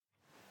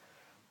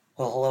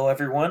Well, hello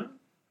everyone.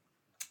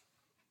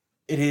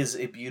 It is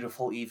a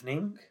beautiful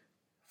evening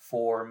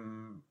for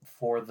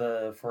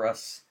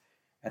us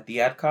at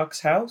the Adcock's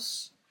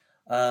house.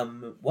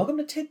 Welcome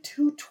to Take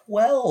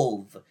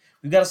 212.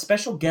 We've got a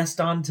special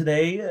guest on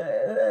today.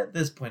 At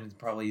this point, it's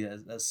probably a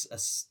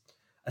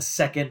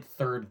second,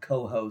 third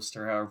co-host,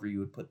 or however you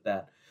would put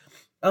that.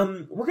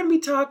 We're going to be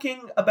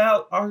talking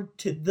about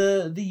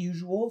the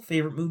usual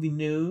favorite movie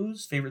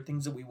news, favorite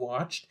things that we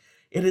watched.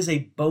 It is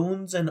a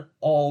bones and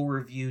all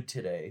review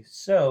today.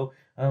 So,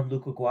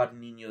 Luca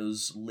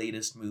Guadagnino's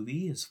latest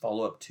movie, his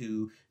follow-up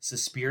to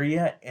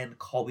Suspiria and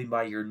Call Me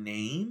By Your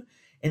Name.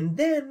 And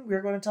then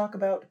we're going to talk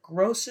about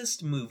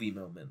grossest movie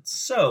moments.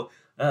 So,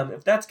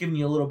 if that's giving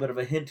you a little bit of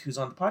a hint who's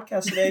on the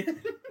podcast today,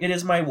 it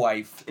is my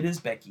wife. It is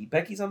Becky.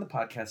 Becky's on the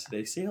podcast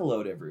today. Say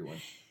hello to everyone.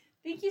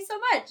 Thank you so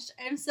much.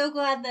 I'm so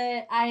glad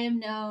that I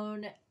am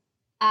known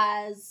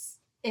as,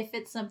 if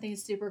it's something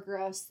super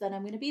gross, then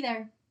I'm going to be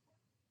there.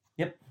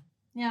 Yep.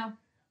 Yeah.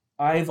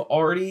 I've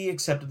already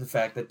accepted the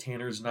fact that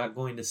Tanner's not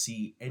going to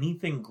see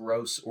anything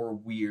gross or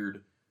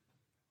weird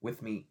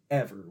with me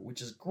ever,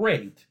 which is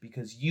great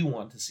because you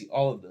want to see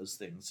all of those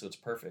things, so it's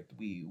perfect.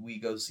 We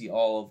go see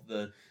all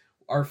of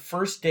our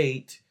first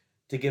date,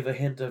 to give a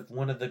hint of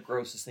one of the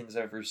grossest things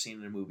I've ever seen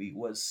in a movie,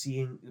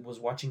 was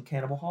watching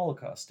Cannibal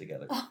Holocaust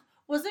together. Oh,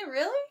 was it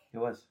really? It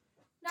was.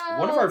 No.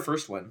 One of our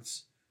first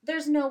ones.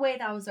 There's no way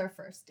that was our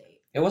first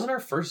date. It wasn't our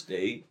first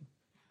date.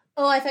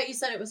 Oh, I thought you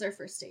said it was our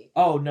first date.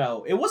 Oh,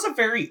 no. It was a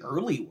very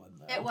early one,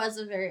 though. It was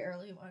a very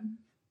early one.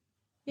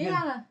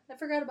 Yeah, I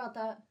forgot about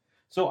that.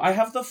 So I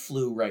have the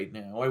flu right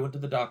now. I went to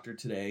the doctor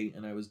today,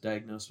 and I was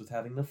diagnosed with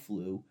having the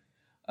flu.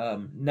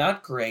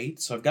 Not great.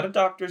 So I've got a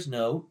doctor's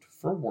note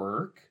for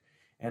work,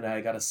 and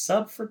I got a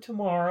sub for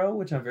tomorrow,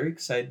 which I'm very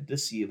excited to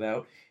see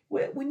about.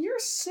 When you're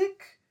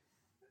sick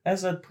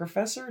as a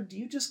professor, do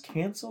you just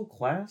cancel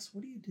class?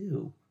 What do you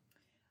do?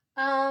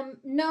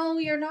 No,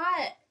 you're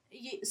not.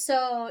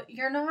 So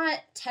you're not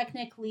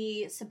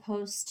technically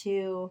supposed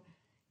to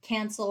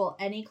cancel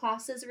any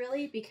classes,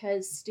 really,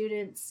 because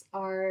students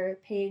are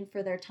paying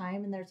for their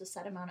time, and there's a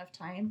set amount of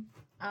time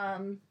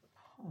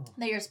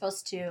that you're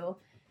supposed to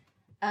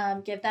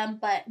give them.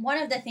 But one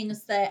of the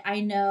things that I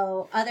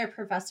know other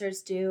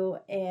professors do,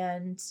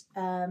 and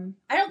I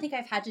don't think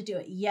I've had to do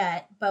it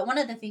yet, but one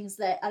of the things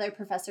that other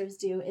professors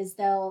do is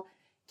they'll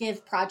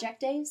give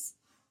project days.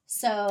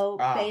 So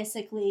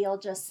basically, you'll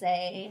just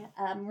say,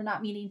 we're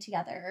not meeting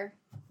together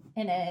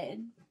in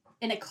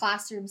a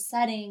classroom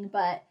setting,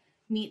 but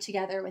meet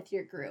together with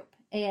your group.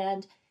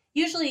 And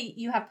usually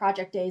you have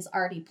project days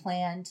already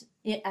planned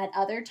at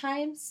other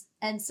times.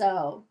 And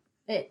so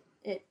it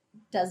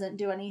doesn't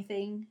do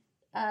anything.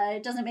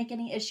 It doesn't make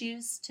any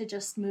issues to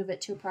just move it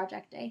to a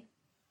project day.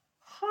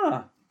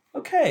 Huh.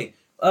 Okay.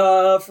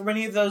 For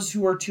many of those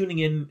who are tuning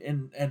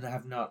in and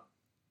have not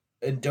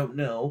and don't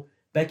know,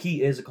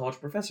 Becky is a college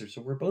professor,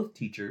 so we're both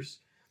teachers.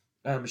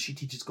 She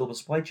teaches global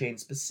supply chain,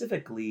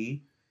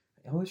 specifically.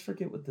 I always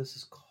forget what this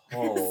is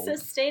called.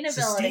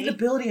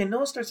 Sustainability. I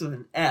know it starts with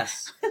an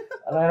S,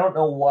 and I don't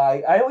know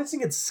why. I always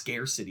think it's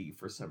scarcity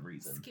for some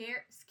reason.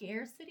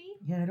 Scarcity?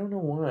 Yeah, I don't know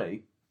why.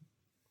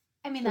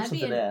 I mean, that'd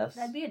be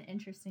an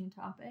interesting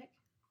topic.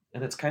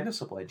 And it's kind of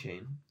supply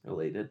chain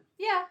related.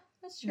 Yeah,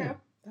 that's true. Yeah,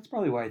 that's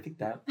probably why I think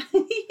that.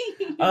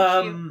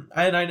 And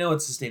I know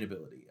it's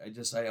sustainability.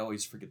 I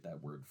always forget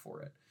that word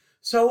for it.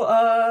 So,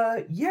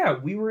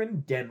 we were in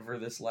Denver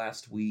this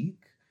last week.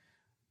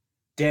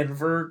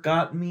 Denver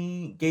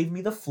gave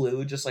me the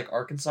flu, just like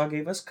Arkansas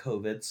gave us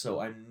COVID, so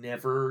I'm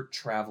never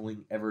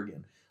traveling ever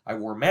again. I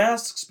wore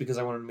masks because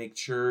I wanted to make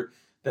sure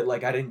that,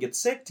 I didn't get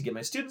sick to get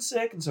my students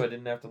sick, and so I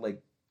didn't have to,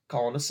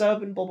 call in a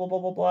sub and blah, blah, blah,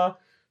 blah, blah.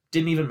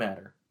 Didn't even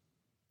matter.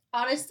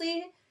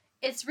 Honestly,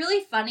 it's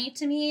really funny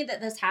to me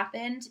that this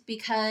happened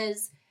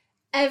because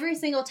every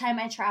single time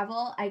I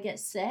travel, I get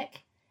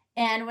sick.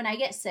 And when I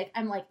get sick,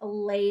 I'm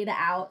laid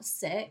out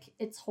sick.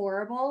 It's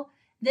horrible.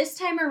 This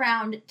time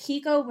around,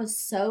 Kiko was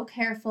so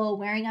careful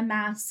wearing a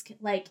mask,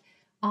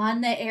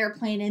 on the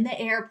airplane, in the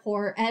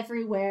airport,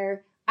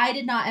 everywhere. I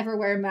did not ever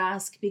wear a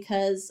mask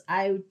because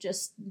I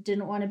just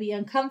didn't want to be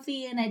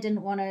uncomfy and I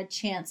didn't want to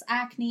chance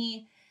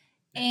acne.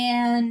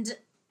 And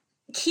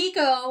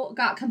Kiko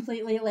got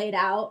completely laid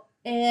out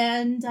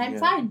and I'm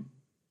fine.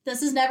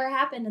 This has never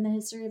happened in the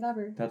history of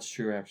ever. That's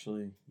true,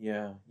 actually.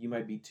 Yeah, you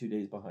might be 2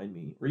 days behind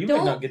me. Or you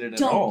might not get it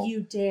at all. Don't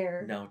you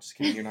dare. No, just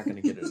kidding. You're not going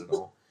to get it at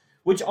all.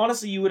 Which,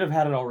 honestly, you would have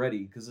had it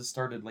already, because it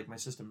started, my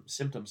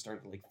symptoms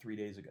started, 3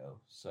 days ago.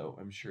 So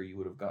I'm sure you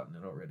would have gotten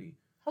it already.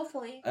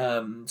 Hopefully. I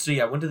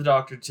went to the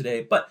doctor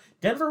today. But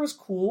Denver was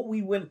cool.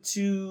 We got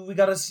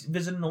to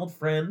visit an old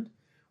friend.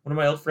 One of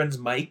my old friends,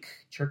 Mike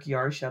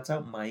Cherkiar. Shouts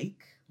out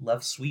Mike.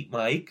 Love sweet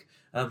Mike.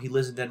 He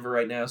lives in Denver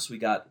right now, so we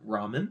got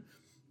ramen,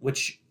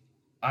 which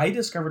I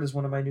discovered as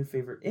one of my new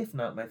favorite, if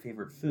not my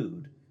favorite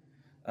food.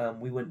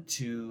 We went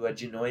to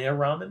Genoya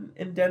Ramen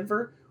in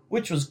Denver,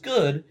 which was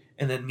good.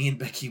 And then me and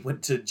Becky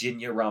went to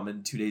Jinya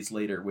Ramen 2 days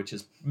later, which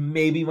is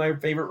maybe my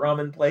favorite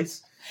ramen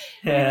place.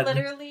 I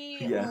literally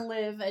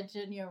live at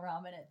Jinya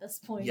Ramen at this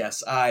point.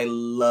 Yes, I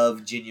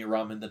love Jinya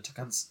Ramen,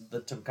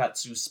 the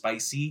tonkatsu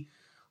spicy.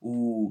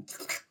 Ooh.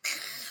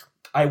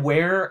 I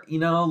wear,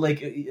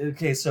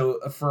 okay, so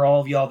for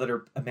all of y'all that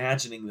are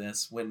imagining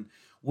this, when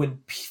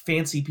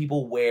fancy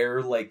people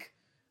wear, like,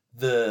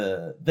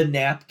 the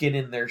napkin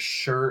in their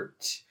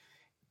shirt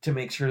to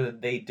make sure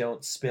that they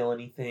don't spill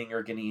anything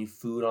or get any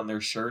food on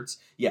their shirts.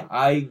 Yeah,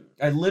 I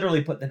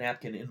literally put the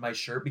napkin in my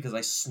shirt because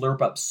I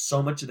slurp up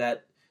so much of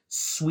that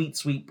sweet,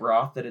 sweet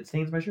broth that it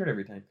stains my shirt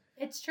every time.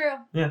 It's true.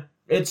 Yeah.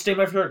 It stained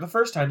my shirt the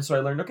first time, so I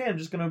learned, okay, I'm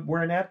just going to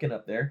wear a napkin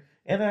up there.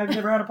 And I've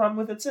never had a problem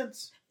with it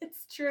since.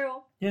 It's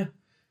true. Yeah.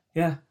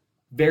 Yeah.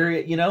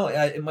 Very,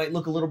 it might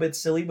look a little bit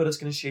silly, but it's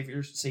going to save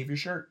your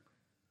shirt.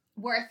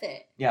 Worth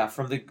it. Yeah,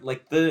 from the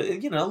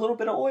a little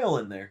bit of oil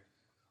in there.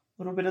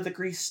 A little bit of the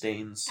grease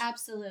stains.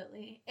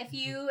 Absolutely. If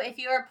you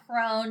are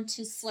prone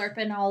to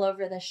slurping all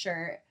over the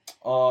shirt,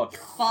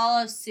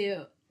 follow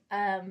suit.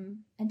 And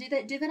do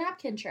the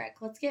napkin trick.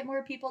 Let's get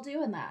more people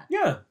doing that.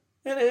 Yeah,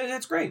 and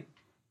it's great.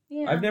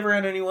 Yeah. I've never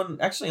had anyone.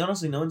 Actually,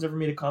 honestly, no one's ever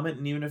made a comment,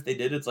 and even if they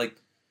did, it's like,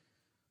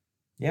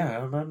 yeah,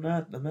 I'm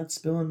not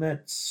spilling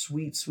that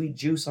sweet, sweet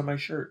juice on my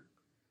shirt.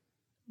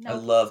 Nope. I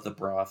love the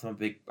broth. I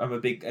think I'm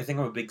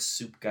a big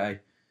soup guy.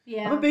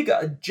 Yeah. I'm a big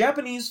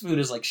Japanese food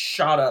is like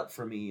shot up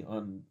for me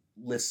on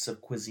lists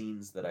of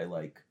cuisines that I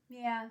like.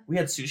 Yeah. We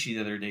had sushi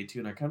the other day too,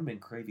 and I kind of been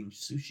craving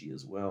sushi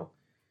as well.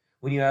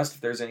 When you asked if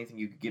there's anything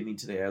you could give me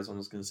today, I was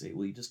almost going to say,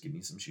 will you just give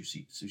me some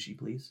sushi,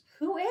 please?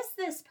 Who is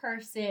this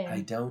person?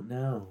 I don't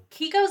know.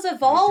 Kiko's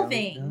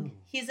evolving.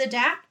 He's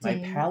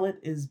adapting. My palate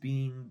is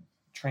being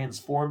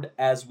transformed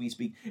as we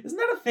speak. Isn't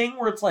that a thing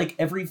where it's like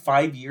every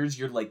 5 years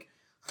you're like,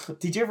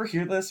 did you ever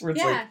hear this? Where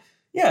it's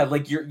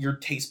like your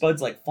taste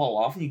buds like fall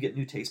off and you get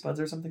new taste buds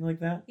or something like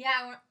that?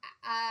 Yeah.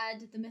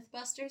 Did the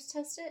Mythbusters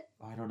test it?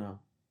 I don't know.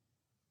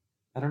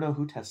 I don't know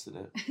who tested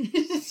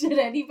it. Did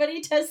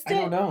anybody test it?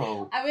 I don't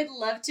know. I would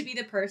love to be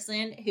the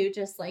person who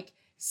just like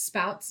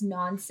spouts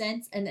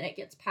nonsense and then it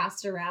gets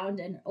passed around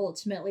and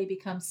ultimately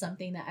becomes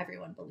something that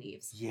everyone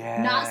believes.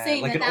 Yeah. Not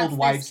saying like that an that's old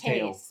wives' this case,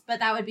 tale. but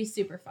that would be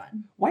super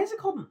fun. Why is it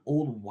called an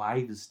old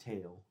wives'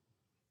 tale?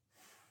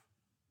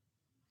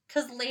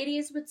 Because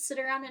ladies would sit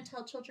around and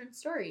tell children's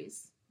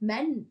stories.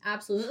 Men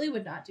absolutely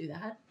would not do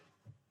that.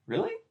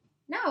 Really?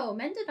 No,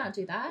 men did not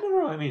do that.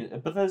 No, I mean,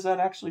 but is that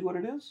actually what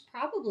it is?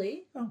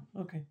 Probably. Oh,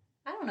 okay.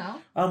 I don't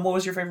know. What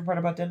was your favorite part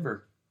about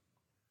Denver?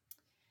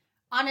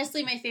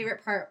 Honestly, my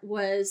favorite part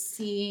was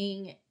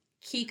seeing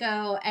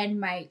Kiko and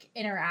Mike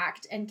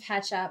interact and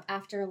catch up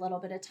after a little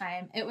bit of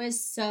time. It was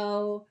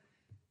so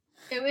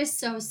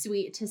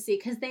sweet to see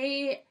because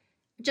they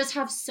just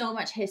have so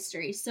much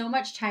history, so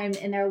much time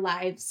in their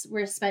lives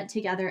were spent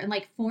together and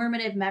like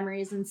formative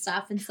memories and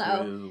stuff. And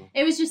so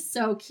it was just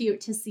so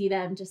cute to see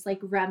them just like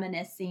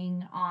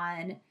reminiscing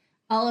on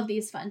all of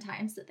these fun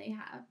times that they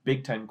have.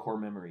 Big time core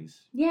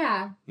memories.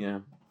 Yeah. Yeah,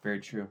 very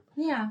true.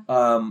 Yeah.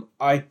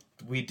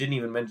 We didn't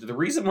even mention the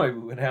reason why we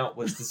went out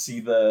was to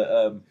see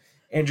the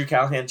Andrew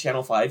Callahan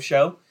Channel 5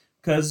 show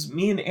because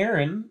me and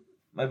Aaron,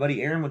 my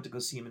buddy Aaron, went to go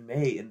see him in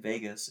May in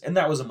Vegas, and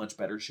that was a much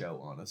better show,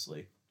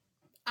 honestly.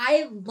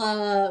 I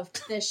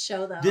loved this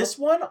show, though. This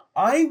one,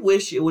 I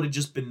wish it would have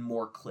just been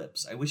more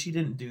clips. I wish he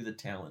didn't do the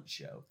talent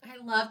show. I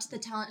loved the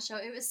talent show.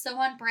 It was so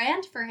on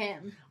brand for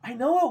him. I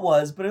know it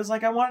was, but it was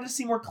like I wanted to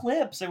see more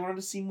clips. I wanted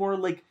to see more,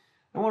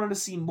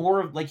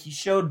 of, like, he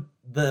showed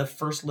the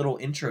first little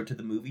intro to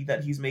the movie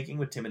that he's making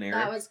with Tim and Eric.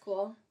 That was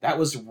cool. That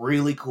was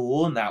really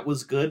cool, and that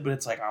was good, but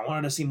it's like, I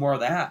wanted to see more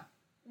of that.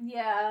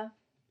 Yeah.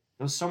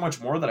 There was so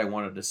much more that I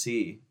wanted to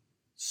see.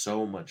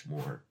 So much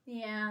more.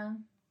 Yeah.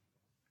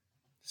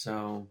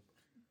 So,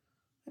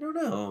 I don't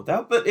know.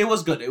 But it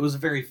was good. It was a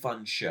very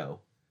fun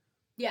show.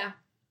 Yeah.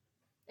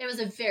 It was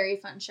a very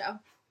fun show.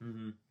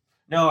 Mm-hmm.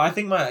 No, I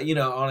think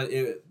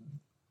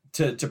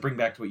to bring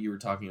back to what you were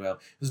talking about,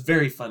 it was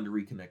very fun to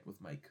reconnect with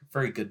Mike.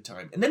 Very good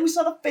time. And then we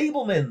saw the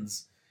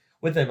Fabelmans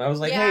with him. I was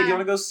like, hey, do you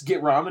want to go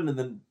get ramen? And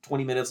then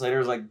 20 minutes later, I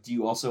was like, do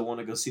you also want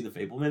to go see the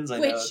Fabelmans?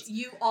 Which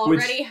you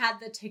already had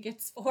the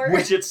tickets for.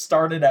 Which it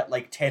started at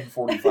like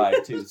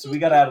 10:45 too. So we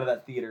got out of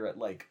that theater at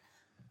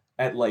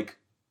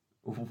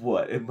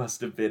what? It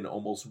must have been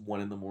almost 1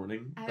 a.m.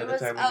 by the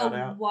time we got out.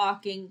 I was a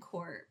walking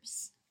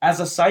corpse.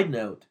 As a side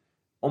note,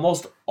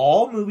 almost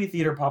all movie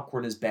theater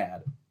popcorn is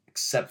bad,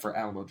 except for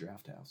Alamo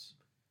Drafthouse.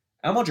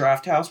 Alamo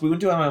Drafthouse, we went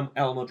to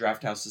Alamo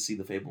Drafthouse to see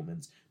the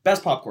Fabelmans.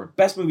 Best popcorn,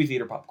 best movie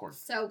theater popcorn.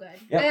 So good.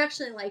 Yep. I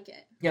actually like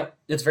it. Yep,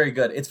 it's very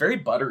good. It's very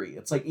buttery.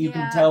 It's like you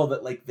can tell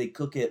that like they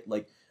cook it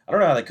like, I don't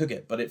know how they cook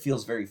it, but it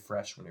feels very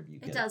fresh whenever you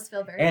get it. It does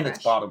feel very fresh. And fresh.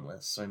 it's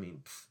bottomless, so I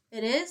mean.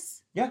 It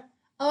is? Yeah.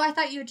 Oh, I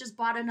thought you had just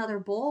bought another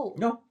bowl.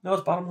 No,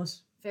 it's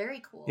bottomless.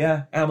 Very cool.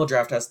 Yeah, Animal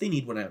Drafthouse. They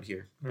need one out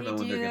here. I don't know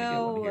when they're going to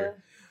get one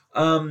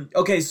here.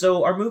 Okay,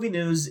 so our movie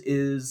news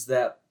is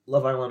that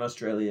Love Island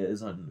Australia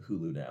is on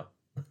Hulu now.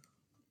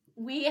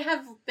 We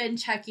have been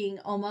checking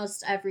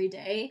almost every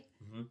day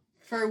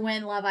for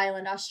when Love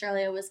Island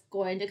Australia was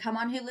going to come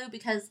on Hulu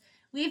because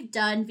we've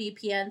done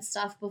VPN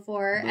stuff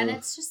before, and Ugh.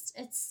 it's just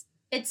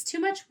it's too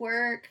much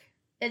work.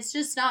 It's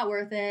just not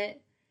worth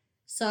it.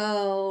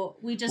 So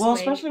we just Well, wait.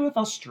 especially with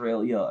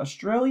Australia.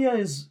 Australia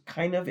is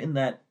kind of in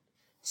that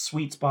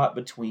sweet spot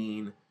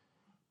between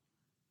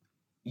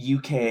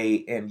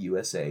UK and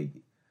USA.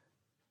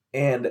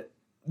 And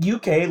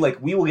UK,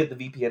 like, we will get the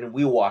VPN and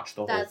we'll watch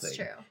the whole That's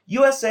thing. true.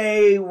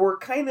 USA, we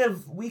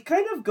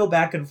kind of go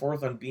back and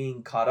forth on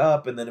being caught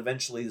up, and then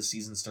eventually the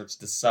season starts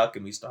to suck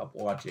and we stop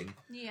watching.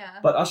 Yeah.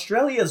 But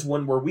Australia is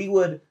one where we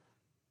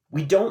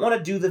don't want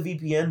to do the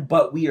VPN,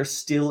 but we are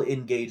still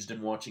engaged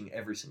in watching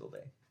every single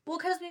day. Well,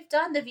 because we've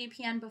done the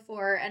VPN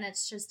before, and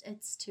it's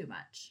too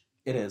much.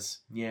 It is.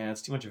 Yeah,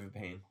 it's too much of a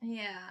pain.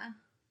 Yeah.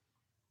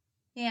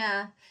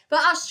 Yeah.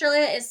 But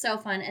Australia is so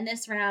fun, and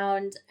this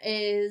round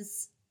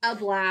is a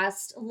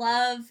blast.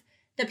 Love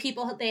the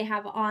people that they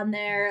have on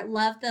there.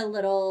 Love the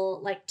little,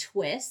 like,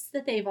 twists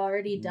that they've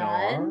already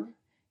done.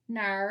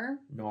 Nar.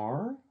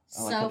 Nar?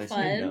 I like So how they say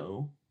fun.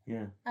 no.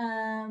 Yeah.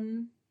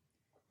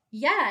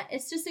 Yeah,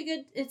 it's just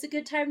a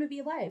good time to be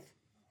alive.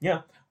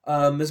 Yeah.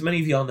 As many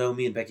of y'all know,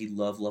 me and Becky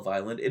love Love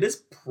Island. It is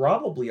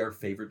probably our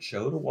favorite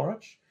show to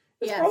watch.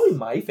 It's Yes. probably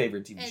my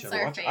favorite TV It's show to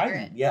our watch.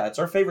 favorite. Yeah, it's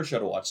our favorite show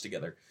to watch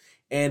together.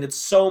 And it's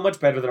so much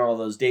better than all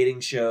those dating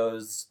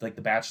shows, like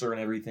The Bachelor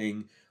and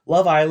everything.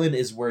 Love Island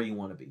is where you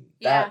want to be.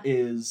 Yeah. That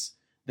is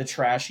the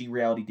trashy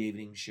reality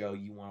dating show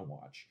you want to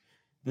watch.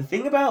 The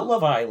thing about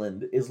Love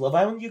Island is Love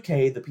Island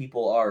UK, the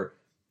people are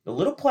a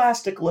little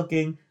plastic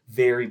looking,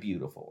 very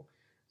beautiful.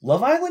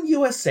 Love Island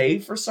USA,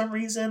 for some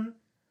reason,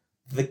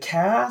 the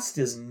cast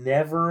is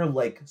never,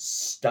 like,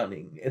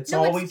 stunning. It No, it's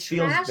always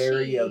feels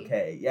very trashy.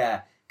 okay.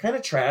 Yeah, kind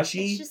of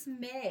trashy. It's just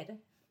mid.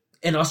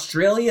 And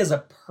Australia is a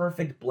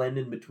perfect blend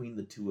in between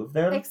the two of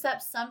them.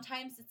 Except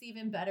sometimes it's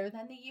even better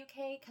than the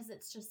UK because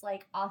it's just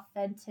like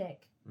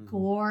authentic, Mhm.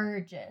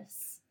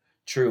 gorgeous.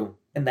 True.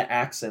 And the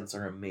accents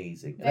are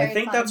amazing. And I Very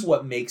think fun. that's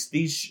what makes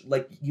these,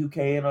 like,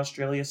 UK and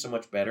Australia so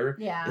much better,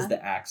 Yeah. is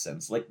the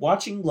accents. Like,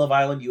 watching Love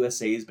Island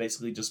USA is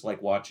basically just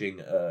like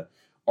watching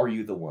Are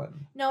You the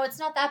One? No, it's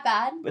not that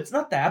bad. It's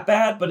not that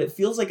bad, but it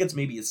feels like it's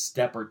maybe a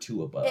step or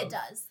two above. It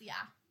does, yeah.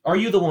 Are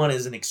You the One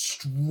is an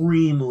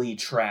extremely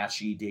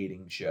trashy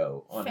dating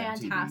show on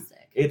MTV.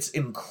 Fantastic. It's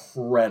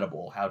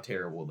incredible how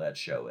terrible that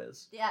show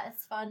is. Yeah,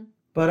 it's fun.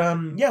 But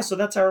yeah, so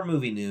that's our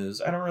movie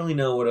news. I don't really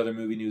know what other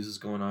movie news is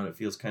going on. It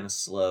feels kind of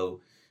slow.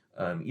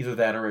 Either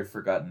that or I've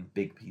forgotten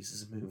big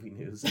pieces of movie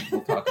news, and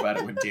we'll talk about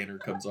it when Tanner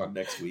comes on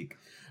next week.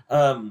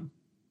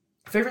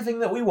 Favorite thing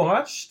that we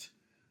watched?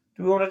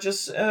 Do we want to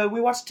just we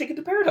watched Ticket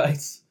to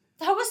Paradise?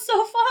 That was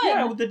so fun.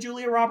 Yeah, with the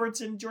Julia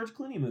Roberts and George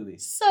Clooney movie.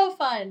 So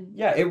fun.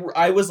 Yeah,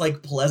 I was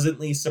like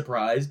pleasantly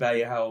surprised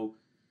by how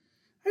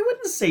I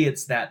wouldn't say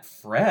it's that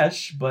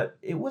fresh, but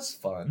it was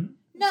fun.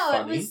 No,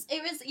 Funny.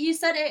 it was you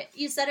said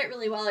it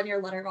really well in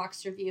your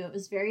Letterboxd review. It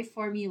was very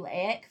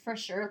formulaic for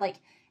sure. Like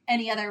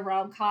any other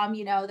rom-com,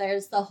 you know,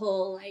 there's the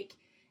whole like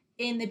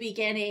in the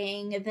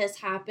beginning this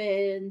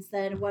happens,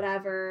 then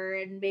whatever,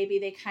 and maybe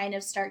they kind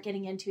of start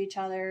getting into each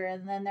other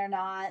and then they're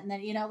not, and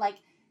then you know, like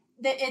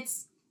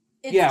it's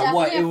Yeah,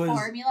 definitely a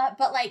formula,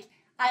 but like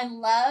I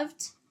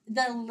loved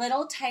the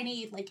little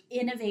tiny like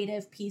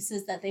innovative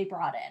pieces that they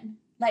brought in.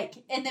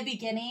 Like in the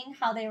beginning,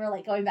 how they were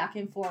like going back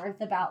and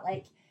forth about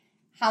like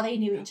how they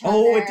knew each other.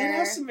 Oh, it did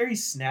have some very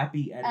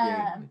snappy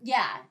editing.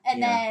 Yeah, and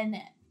Yeah.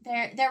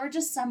 then there were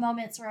just some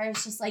moments where I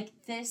was just like,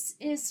 this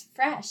is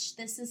fresh,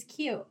 this is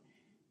cute.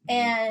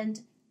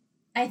 And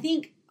I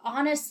think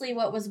honestly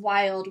what was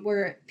wild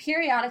were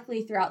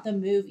periodically throughout the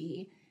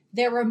movie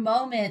there were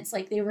moments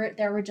like there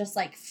were just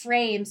like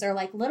frames or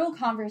like little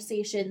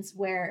conversations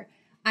where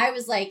I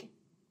was like,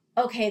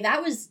 okay,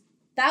 that was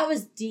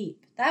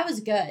deep, that was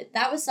good,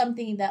 that was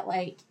something that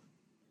like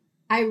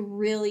I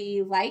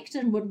really liked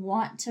and would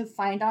want to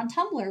find on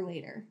Tumblr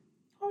later.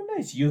 Oh,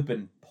 nice. You've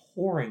been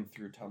pouring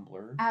through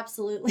Tumblr.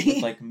 Absolutely.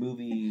 With like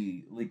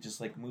movie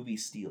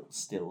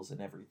stills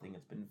and everything.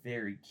 It's been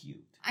very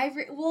cute.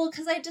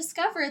 Because I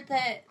discovered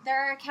that there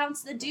are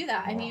accounts that do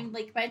that. I mean,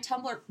 like my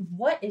Tumblr.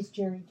 What is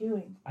Jerry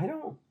doing? I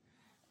don't.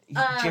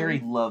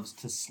 Jerry loves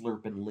to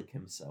slurp and lick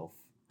himself.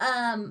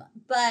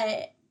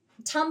 But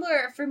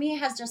Tumblr for me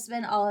has just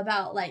been all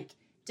about like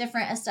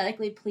different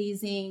aesthetically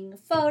pleasing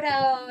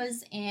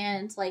photos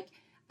and like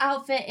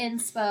outfit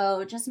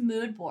inspo, just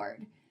mood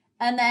board.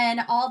 And then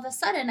all of a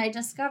sudden I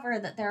discover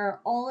that there are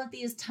all of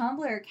these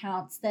Tumblr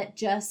accounts that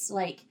just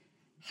like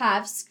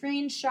have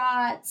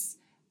screenshots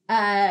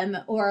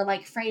or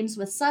like frames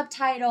with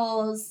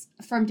subtitles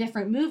from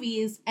different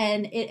movies,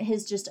 and it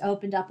has just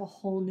opened up a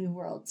whole new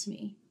world to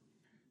me.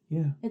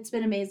 Yeah. It's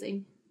been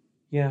amazing.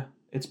 Yeah.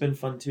 It's been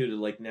fun too to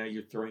like now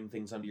you're throwing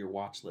things onto your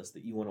watch list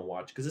that you want to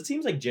watch, because it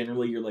seems like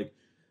generally you're like,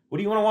 what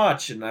do you want to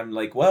watch? And I'm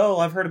like, well,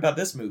 I've heard about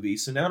this movie,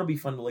 so now it'll be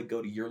fun to like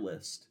go to your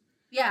list.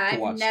 Yeah,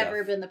 watch I've never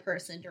stuff. been the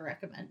person to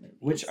recommend movies.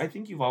 Which I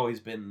think you've always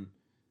been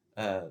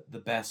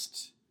the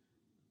best,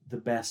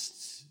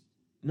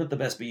 not the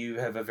best, but you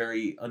have a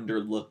very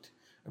underlooked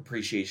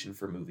appreciation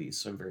for movies,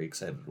 so I'm very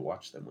excited to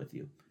watch them with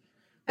you.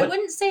 I But-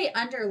 wouldn't say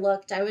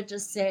underlooked. I would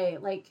just say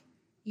like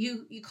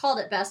You called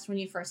it best when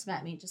you first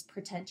met me, just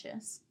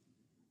pretentious.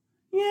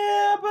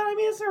 Yeah, but I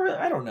mean, it's not really,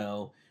 I don't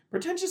know.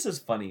 Pretentious is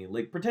funny.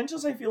 Like,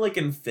 pretentious, I feel like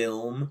in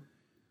film,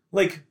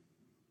 like,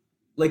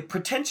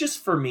 pretentious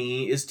for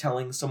me is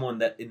telling someone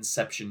that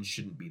Inception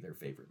shouldn't be their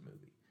favorite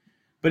movie.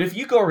 But if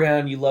you go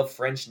around, you love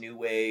French New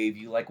Wave,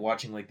 you like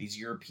watching, like, these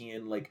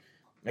European, like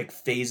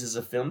phases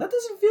of film, that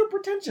doesn't feel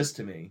pretentious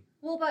to me.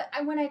 Well, but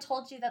when I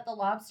told you that The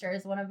Lobster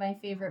is one of my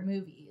favorite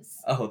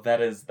movies. Oh,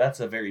 that's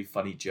a very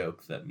funny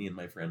joke that me and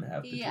my friend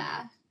have to do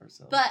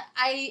ourselves. But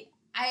I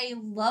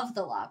love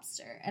The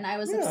Lobster, and I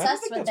was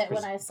obsessed with it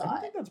when I saw it. I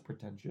don't think that's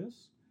pretentious.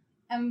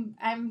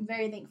 I'm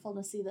very thankful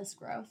to see this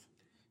growth.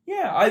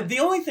 Yeah, the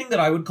only thing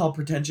that I would call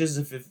pretentious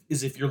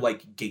is if you're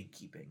like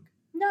gatekeeping.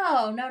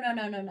 No.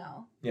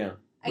 Yeah.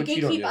 I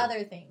gatekeep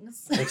other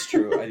things. That's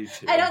true. I do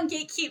too. I don't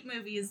gatekeep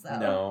movies though.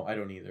 No, I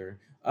don't either.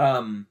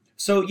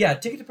 So yeah,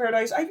 Ticket to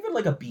Paradise, I give it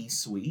like a B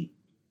sweet.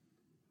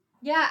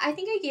 Yeah, I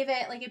think I gave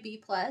it like a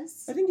B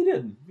plus. I think you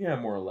did. Yeah,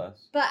 more or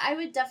less. But I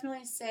would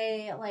definitely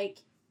say like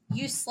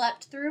you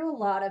slept through a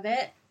lot of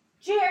it.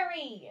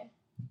 Jerry!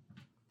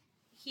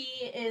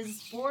 He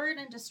is bored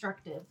and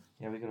destructive.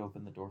 Yeah, we could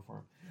open the door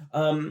for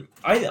him.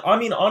 I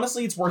mean,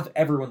 honestly, it's worth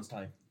everyone's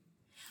time.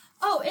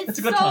 Oh, it's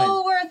a good so time.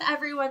 worth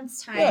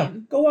everyone's time. Yeah,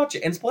 go watch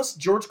it. And plus,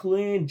 George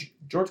Clooney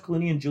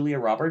and Julia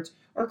Roberts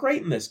are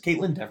great in this.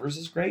 Caitlin Devers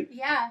is great.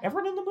 Yeah.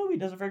 Everyone in the movie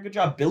does a very good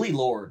job. Billie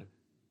Lourd.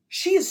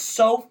 She is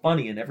so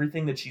funny in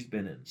everything that she's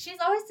been in. She's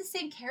always the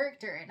same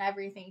character in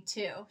everything,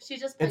 too. She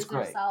just plays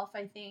herself,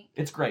 I think.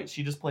 It's great.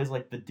 She just plays,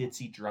 like, the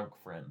ditzy drunk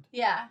friend.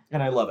 Yeah.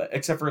 And I love it.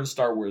 Except for in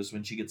Star Wars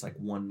when she gets, like,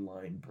 one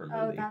line per movie.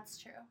 Oh, that's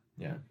true.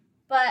 Yeah.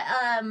 But,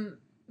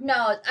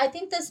 no, I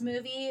think this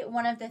movie,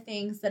 one of the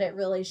things that it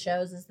really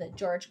shows is that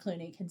George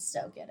Clooney can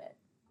still get it.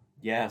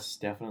 Yes,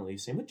 definitely.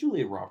 Same with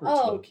Julia Roberts,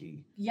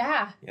 low-key.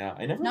 Yeah. Yeah,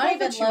 I never Not thought even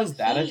that she was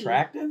that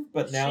attractive,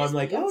 but now I'm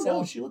like, beautiful. Oh,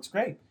 no, she looks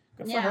great.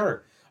 Good for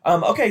her.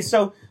 Okay,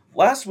 so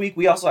last week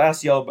we also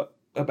asked y'all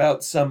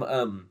about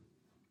some,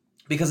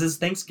 because it's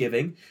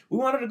Thanksgiving, we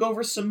wanted to go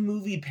over some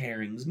movie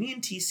pairings. Me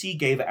and TC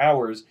gave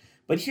ours,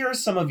 but here are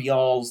some of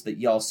y'all's that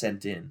y'all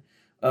sent in.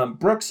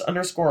 Brooks_R_D.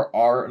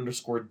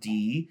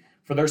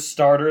 For their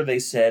starter, they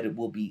said it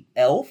will be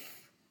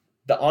Elf.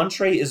 The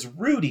entree is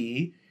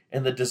Rudy,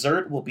 and the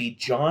dessert will be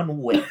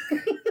John Wick.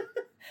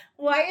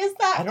 Why is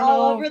that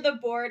all over the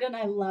board and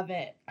I love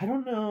it? I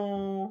don't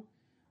know.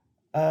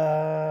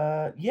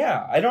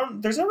 Yeah,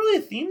 there's not really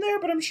a theme there,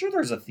 but I'm sure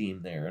there's a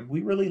theme there, and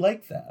we really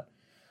like that.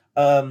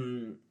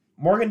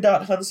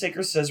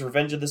 Morgan.Hunsaker says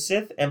Revenge of the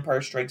Sith,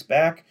 Empire Strikes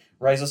Back,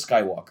 Rise of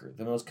Skywalker,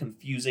 the most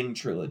confusing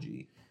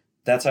trilogy.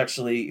 That's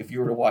actually, if you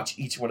were to watch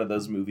each one of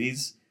those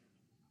movies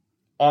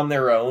on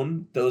their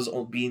own, those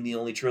being the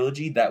only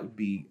trilogy, that would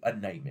be a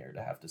nightmare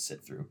to have to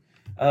sit through.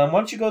 Why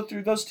don't you go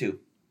through those two?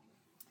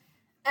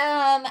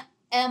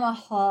 Emma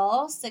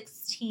Hall,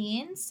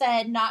 16,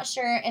 said, not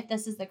sure if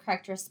this is the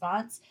correct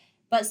response,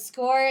 but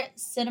score,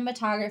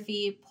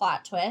 cinematography,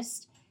 plot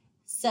twist.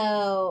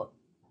 So,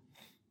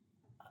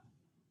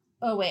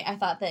 oh wait, I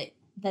thought that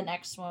the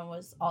next one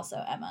was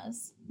also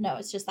Emma's. No,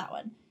 it's just that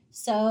one.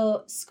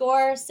 So,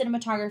 score,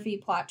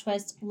 cinematography, plot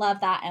twist. Love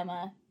that,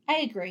 Emma. I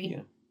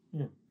agree.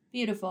 Yeah.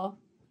 Beautiful.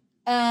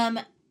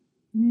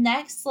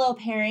 Next little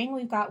pairing,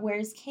 we've got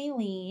Where's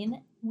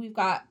Kayleen? We've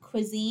got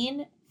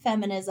Cuisine,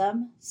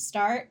 Feminism,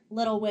 Start,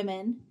 Little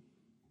Women,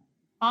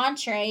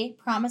 Entree,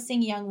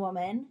 Promising Young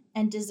Woman,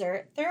 and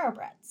Dessert,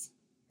 Thoroughbreds.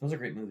 Those are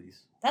great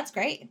movies. That's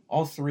great.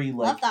 All three,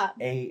 like, love that.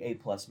 A+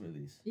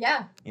 movies.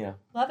 Yeah. Yeah.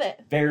 Love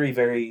it. Very,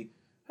 very,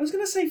 I was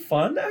going to say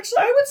fun. Actually,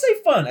 I would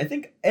say fun. I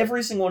think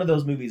every single one of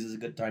those movies is a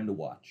good time to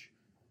watch.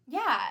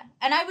 Yeah.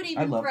 And I would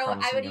even Woman.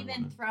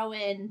 throw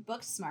in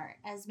Booksmart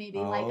as maybe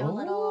like a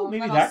little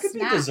maybe little that could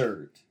snack. be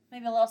dessert.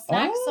 Maybe a little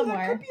snack somewhere.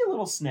 That could be a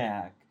little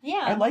snack.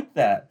 Yeah. I like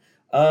that.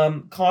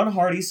 Con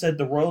Hardy said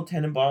The Royal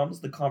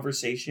Tenenbaums, The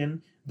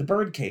Conversation, The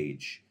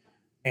Birdcage,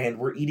 and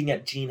we're eating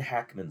at Gene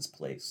Hackman's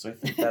place. So I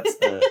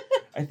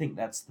think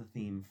that's the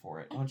theme for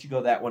it. Why don't you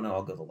go that one and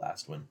I'll go the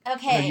last one.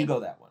 Okay. No, you go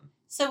that one.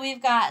 So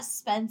we've got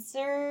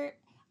Spencer.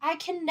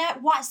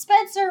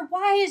 Spencer,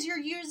 why is your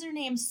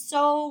username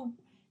so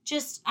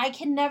just, I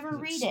can never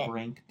read it.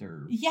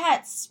 Sprankderv. Yeah,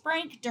 it's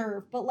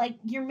Sprankderv, but like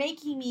you're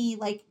making me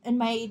like in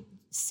my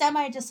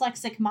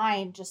semi-dyslexic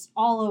mind just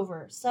all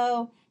over.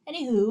 So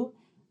anywho,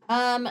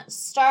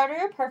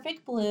 starter,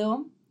 Perfect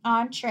Blue,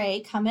 entree,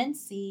 Come and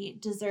See,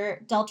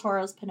 dessert, Del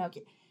Toro's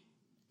Pinocchio.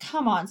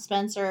 Come on,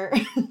 Spencer.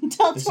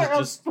 Del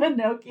Toro's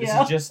Pinocchio. This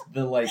is just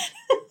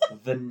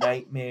the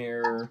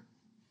nightmare,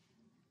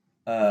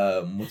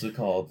 what's it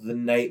called? The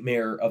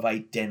nightmare of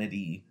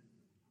identity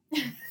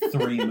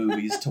 3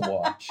 movies to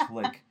watch.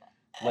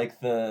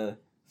 Like the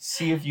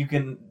see if you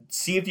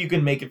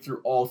can make it through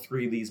all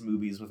 3 of these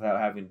movies without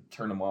having to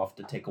turn them off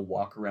to take a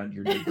walk around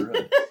your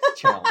neighborhood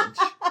challenge.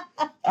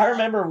 I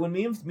remember when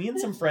me and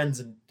some friends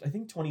in, I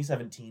think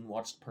 2017,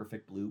 watched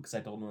Perfect Blue because I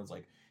told them, I was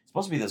like, it's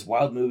supposed to be this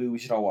wild movie, we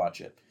should all watch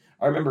it.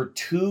 I remember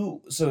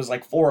so it was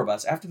like 4 of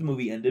us. After the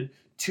movie ended,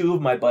 2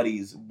 of my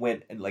buddies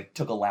went and like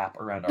took a lap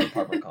around our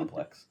apartment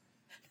complex.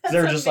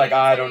 They're just like,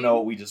 I don't know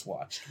what we just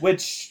watched,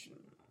 which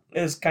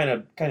is kind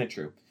of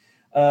true.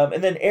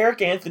 And then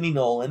Eric Anthony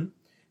Nolan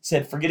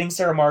said, "Forgetting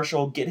Sarah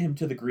Marshall, Get Him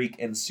to the Greek,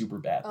 and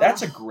Superbad."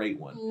 That's a great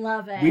one.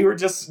 Love it.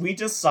 We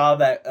just saw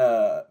that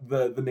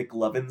the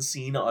McLovin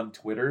scene on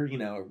Twitter. You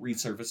know, it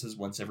resurfaces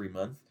once every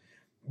month.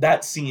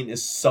 That scene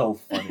is so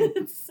funny.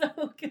 It's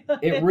so good.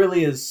 It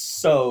really is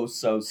so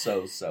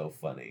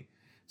funny.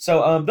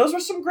 So those were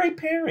some great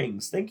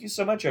pairings. Thank you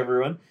so much,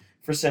 everyone,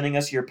 for sending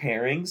us your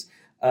pairings.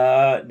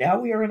 Now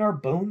we are in our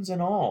Bones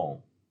and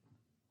All.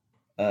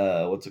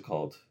 What's it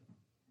called?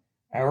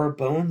 Our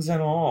Bones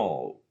and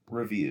All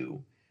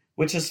review,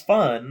 which is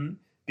fun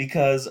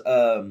because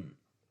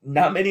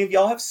not many of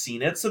y'all have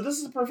seen it, so this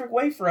is a perfect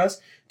way for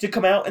us to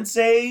come out and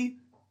say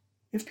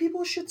if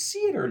people should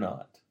see it or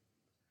not.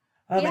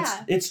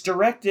 It's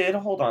directed.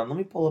 Hold on, let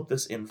me pull up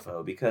this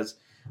info because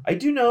I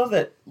do know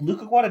that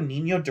Luca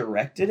Guadagnino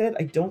directed it.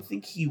 I don't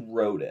think he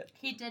wrote it.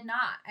 He did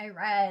not. I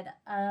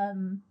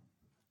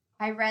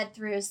read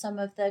through some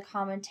of the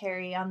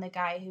commentary on the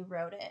guy who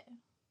wrote it.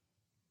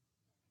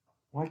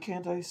 Why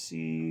can't I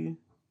see?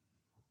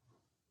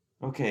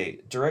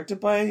 Okay,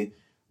 directed by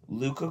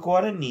Luca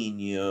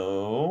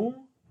Guadagnino.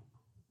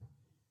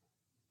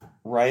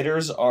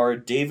 Writers are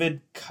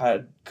David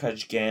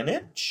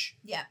Kajganich.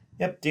 Yeah.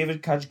 Yep,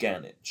 David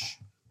Kajganich.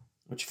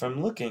 Which, if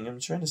I'm looking, I'm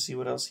trying to see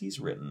what else he's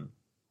written.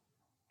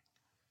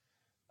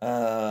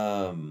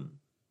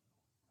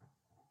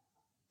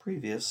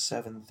 Previous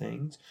 7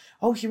 things.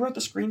 Oh, he wrote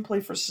the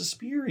screenplay for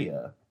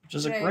Suspiria, which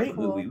is a great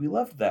movie. We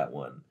loved that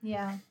one.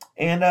 Yeah.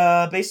 And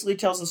basically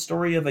tells the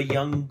story of a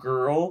young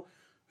girl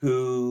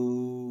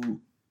who...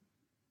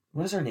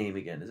 What is her name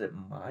again? Is it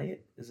Maya?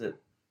 Is it...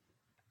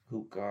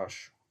 Oh,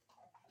 gosh.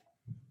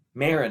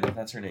 Marin,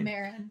 that's her name.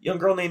 Marin. Young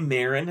girl named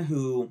Marin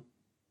who,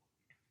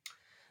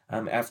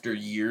 after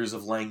years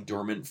of lying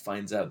dormant,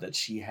 finds out that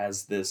she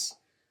has this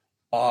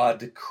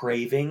odd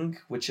craving,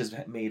 which has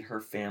made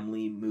her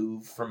family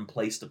move from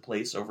place to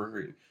place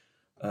over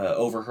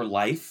her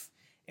life.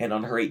 And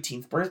on her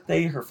 18th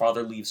birthday, her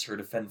father leaves her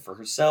to fend for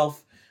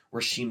herself,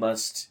 where she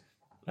must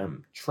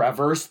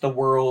traverse the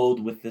world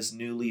with this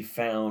newly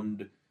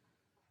found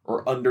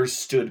or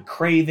understood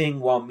craving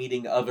while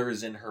meeting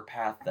others in her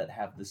path that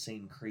have the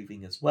same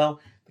craving as well.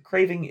 The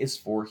craving is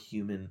for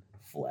human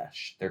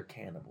flesh. They're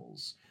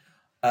cannibals.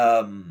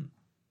 And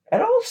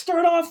I'll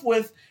start off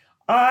with,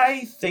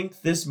 I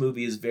think this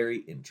movie is very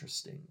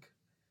interesting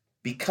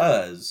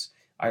because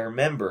I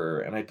remember,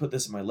 and I put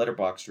this in my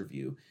Letterboxd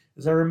review,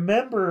 is I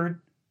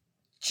remember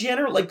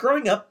like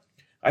growing up,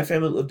 my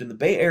family lived in the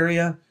Bay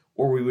Area,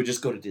 or we would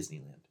just go to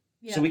Disneyland.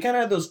 Yeah. So we kind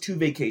of had those 2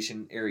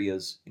 vacation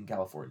areas in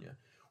California,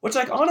 which,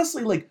 like,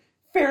 honestly, like,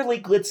 fairly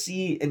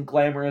glitzy and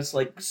glamorous.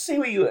 Like, say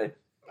what you...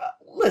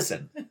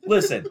 listen.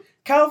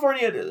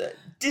 California,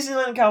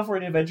 Disneyland and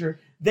California Adventure,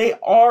 they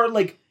are,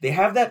 like, they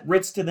have that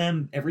ritz to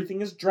them.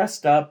 Everything is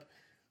dressed up.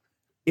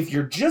 If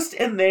you're just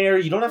in there,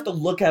 you don't have to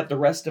look at the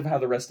rest of how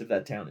the rest of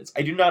that town is.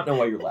 I do not know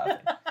why you're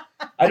laughing.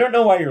 I don't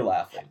know why you're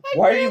laughing.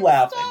 Why are you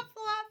laughing? Stop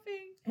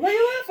laughing. Why are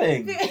you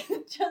laughing?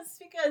 Just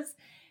because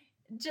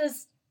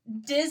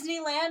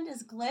Disneyland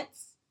is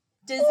glitz.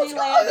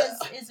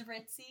 Disneyland is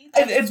ritzy.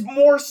 It's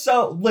more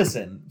so.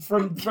 Listen,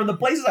 from the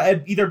places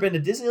I've either been to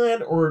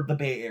Disneyland or the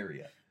Bay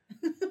Area.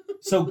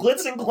 So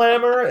glitz and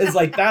glamour is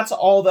like that's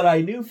all that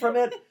I knew from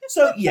it.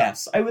 So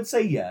yes, I would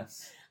say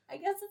yes. I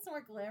guess it's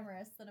more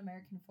glamorous than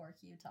American Fork,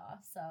 Utah.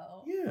 So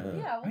yeah,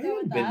 we'll I go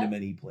with haven't that. been to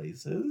many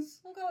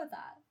places. We'll go with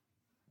that.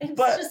 It's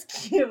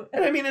just cute.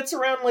 And I mean, it's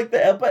around like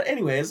the. But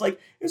anyways, like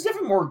it was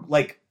definitely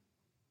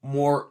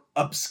more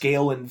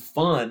upscale and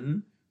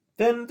fun.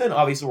 Than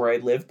obviously where I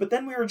lived. But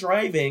then we were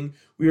driving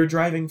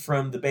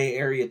from the Bay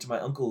Area to my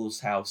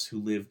uncle's house who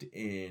lived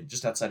in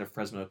just outside of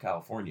Fresno,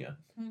 California.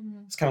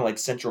 Mm-hmm. It's kind of like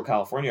Central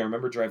California. I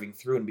remember driving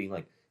through and being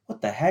like,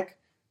 what the heck?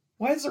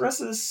 Why is the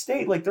rest of the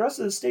state, like the rest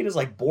of the state is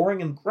like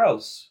boring and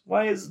gross?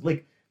 Why is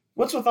like,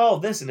 what's with all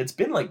of this? And it's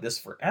been like this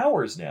for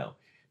hours now.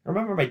 I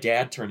remember my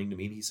dad turning to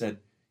me and he said,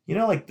 you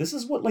know, like this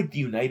is what like the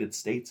United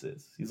States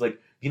is. He's like,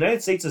 the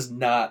United States is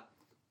not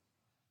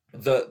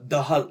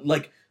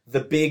the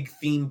big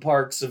theme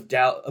parks of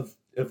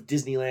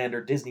Disneyland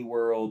or Disney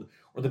World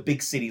or the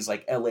big cities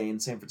like LA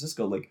and San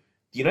Francisco. Like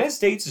the United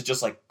States is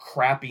just like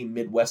crappy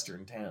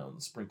Midwestern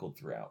towns sprinkled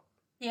throughout.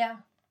 Yeah.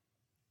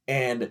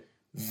 And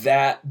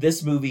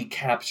this movie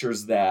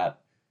captures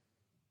that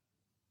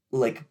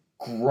like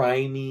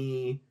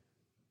grimy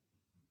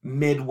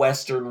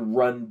Midwestern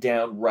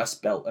rundown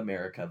Rust Belt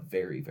America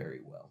very,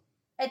 very well.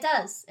 It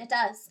does.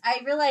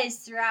 I realized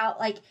throughout,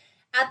 like,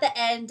 at the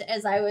end,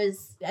 as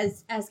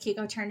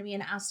Keiko turned to me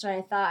and asked what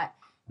I thought,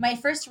 my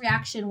first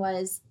reaction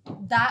was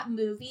that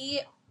movie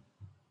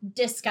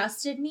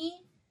disgusted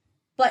me,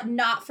 but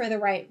not for the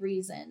right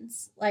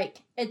reasons. Like,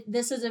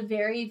 this is a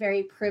very,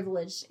 very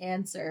privileged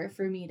answer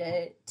for me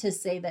to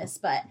say this,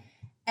 but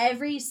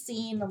every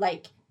scene,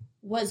 like,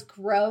 was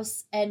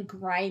gross and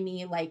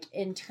grimy, like,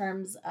 in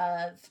terms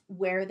of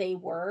where they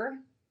were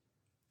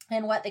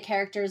and what the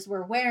characters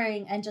were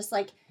wearing, and just,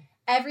 like,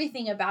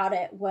 everything about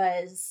it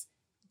was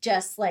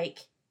just like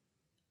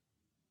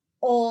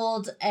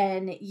old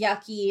and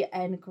yucky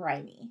and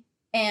grimy.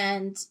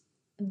 And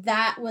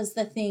that was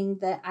the thing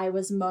that I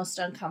was most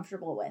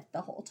uncomfortable with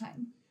the whole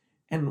time.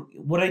 And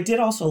what I did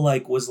also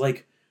like was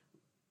like,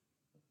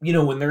 you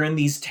know, when they're in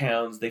these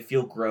towns, they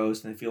feel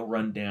gross and they feel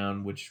run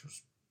down, which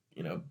was,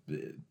 you know,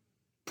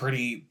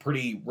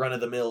 pretty run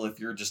of the mill if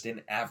you're just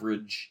in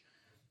average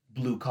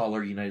blue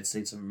collar United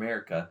States of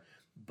America.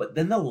 But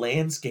then the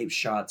landscape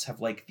shots have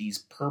like these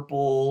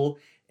purple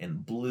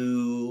and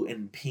blue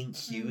and pink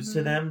hues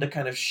to them to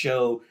kind of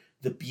show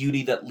the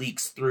beauty that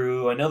leaks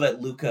through. I know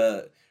that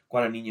Luca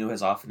Guadagnino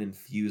has often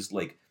infused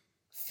like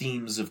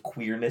themes of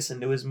queerness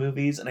into his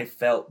movies, and I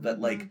felt that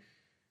like,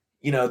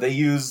 you know, they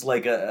use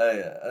like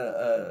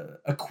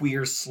a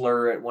queer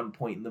slur at one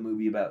point in the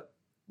movie about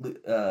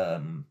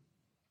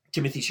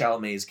Timothy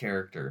Chalamet's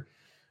character,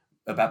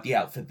 about the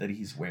outfit that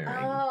he's wearing.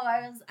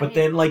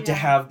 To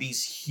have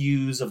these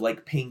hues of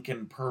like pink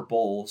and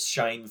purple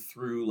shine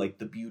through like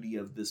the beauty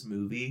of this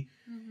movie,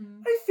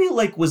 I feel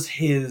like was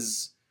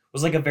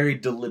like a very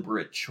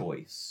deliberate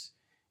choice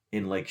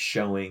in like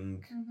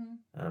showing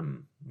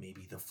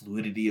maybe the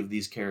fluidity of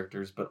these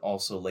characters, but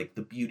also like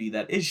the beauty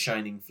that is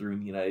shining through in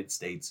the United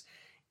States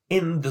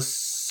in the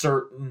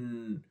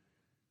certain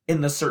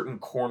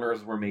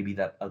corners where maybe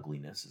that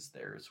ugliness is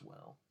there as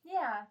well.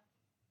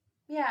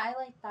 Yeah, I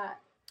like that.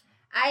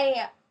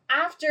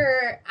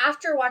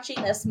 After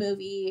watching this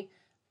movie,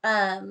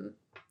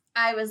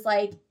 I was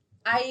like,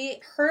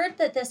 I heard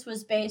that this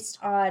was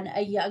based on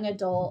a young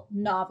adult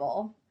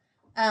novel,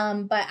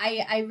 but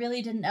I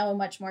really didn't know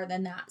much more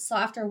than that. So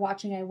after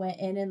watching, I went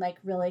in and like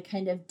really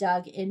kind of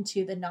dug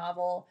into the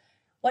novel,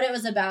 what it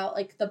was about,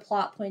 like the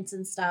plot points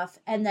and stuff,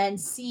 and then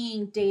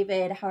seeing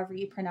David, however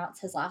you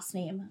pronounce his last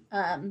name,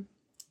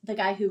 the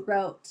guy who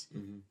wrote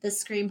the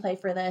screenplay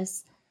for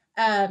this.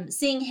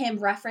 Seeing him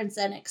reference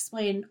and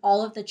explain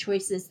all of the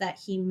choices that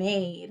he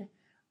made,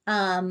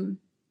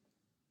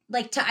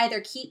 like to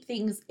either keep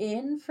things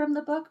in from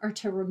the book or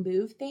to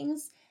remove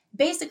things,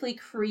 basically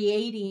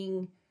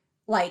creating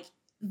like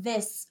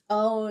this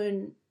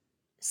own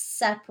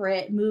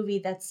separate movie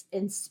that's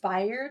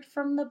inspired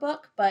from the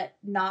book, but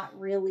not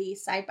really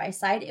side by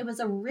side. It was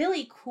a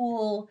really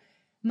cool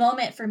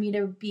moment for me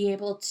to be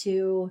able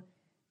to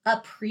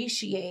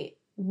appreciate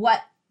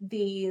what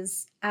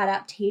these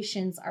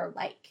adaptations are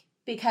like,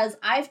 because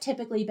I've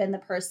typically been the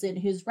person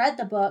who's read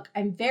the book.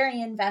 I'm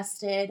very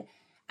invested.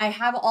 I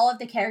have all of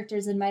the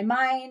characters in my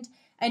mind.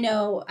 I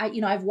know,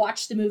 I've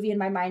watched the movie in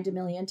my mind a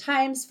million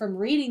times from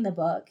reading the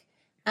book.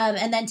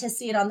 And then to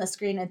see it on the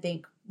screen and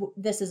think,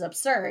 this is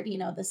absurd.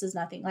 This is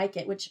nothing like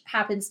it, which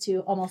happens to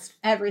almost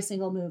every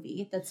single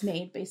movie that's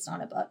made based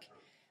on a book.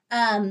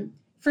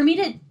 For me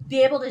to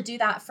be able to do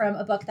that from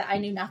a book that I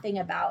knew nothing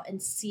about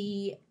and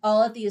see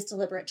all of these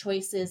deliberate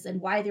choices and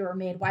why they were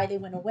made, why they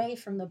went away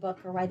from the book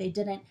or why they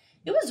didn't,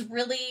 it was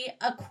really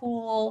a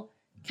cool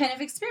kind of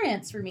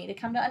experience for me to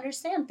come to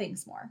understand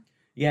things more.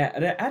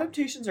 Yeah,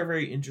 adaptations are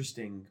very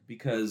interesting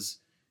because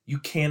you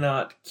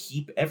cannot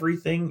keep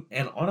everything,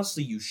 and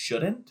honestly, you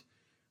shouldn't.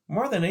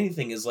 More than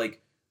anything is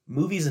like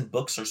movies and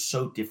books are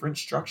so different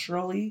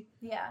structurally.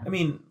 Yeah. I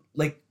mean,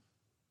 like,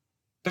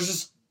 there's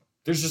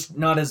just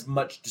not as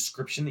much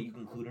description that you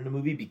can include in a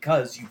movie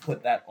because you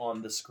put that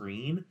on the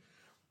screen.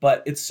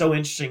 But it's so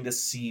interesting to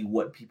see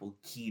what people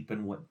keep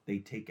and what they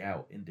take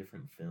out in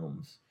different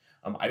films.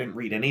 I didn't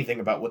read anything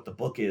about what the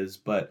book is,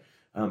 but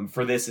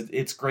for this,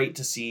 it's great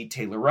to see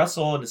Taylor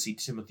Russell and to see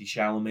Timothée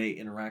Chalamet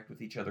interact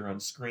with each other on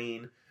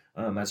screen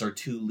as our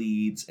two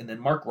leads. And then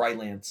Mark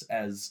Rylance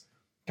as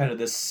kind of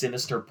this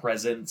sinister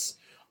presence.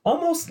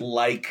 Almost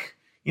like,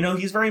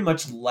 he's very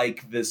much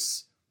like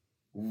this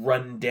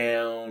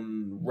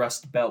rundown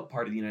Rust Belt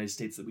part of the United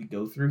States that we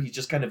go through. He's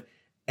just kind of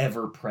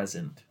ever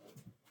present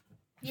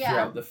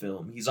throughout the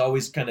film. He's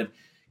always kind of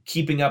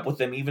keeping up with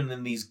them, even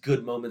in these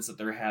good moments that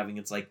they're having.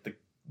 It's like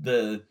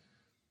the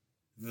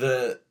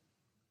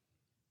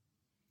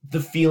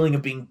feeling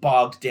of being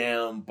bogged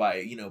down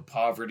by,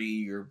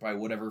 poverty or by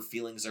whatever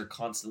feelings are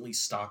constantly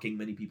stalking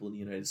many people in the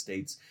United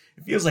States.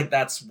 It feels like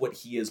that's what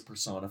he is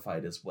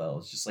personified as well.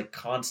 It's just like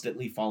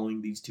constantly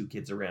following these two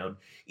kids around.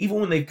 Even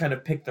when they've kind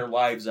of picked their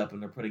lives up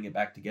and they're putting it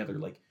back together,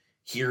 like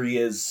here he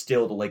is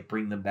still to like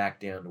bring them back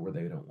down to where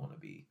they don't want to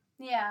be.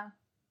 Yeah.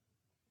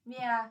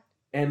 Yeah.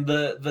 And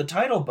the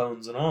title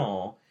Bones and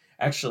All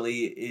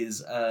actually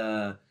is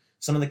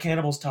some of the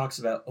cannibals talks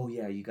about, oh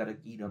yeah, you gotta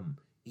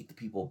eat the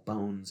people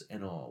bones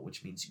and all,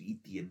 which means you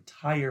eat the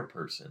entire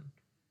person.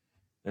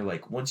 They're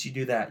like, once you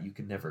do that, you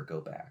can never go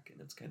back.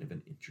 And it's kind of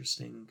an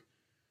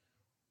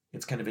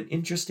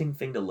interesting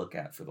thing to look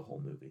at for the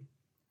whole movie.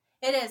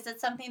 It is.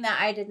 It's something that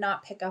I did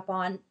not pick up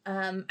on.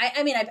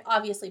 I mean, I've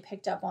obviously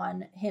picked up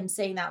on him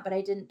saying that, but I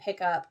didn't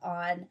pick up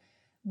on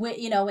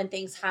when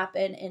things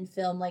happen in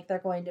film, like they're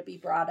going to be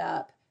brought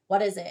up.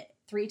 What is it?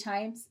 3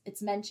 times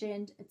it's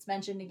mentioned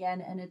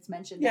again, and it's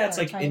mentioned. Yeah, it's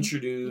like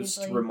introduced,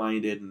 usually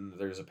reminded, and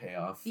there's a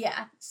payoff.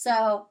 Yeah.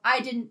 So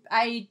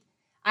I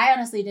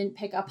honestly didn't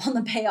pick up on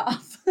the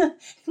payoff when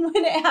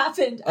it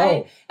happened.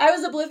 Oh. I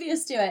was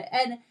oblivious to it.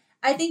 And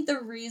I think the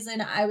reason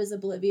I was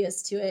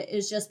oblivious to it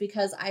is just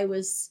because I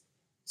was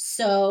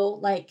so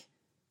like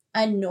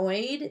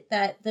annoyed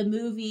that the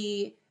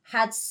movie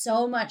had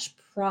so much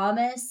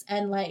promise,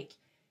 and like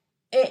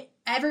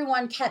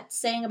everyone kept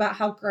saying about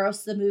how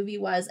gross the movie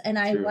was, and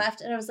I True.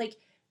 left and I was like,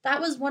 that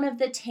was one of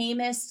the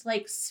tamest,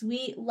 like,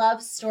 sweet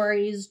love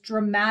stories,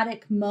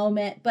 dramatic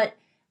moment, but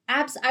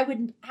I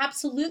would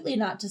absolutely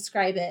not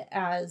describe it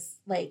as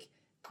like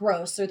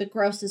gross or the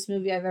grossest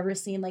movie I've ever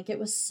seen. Like, it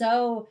was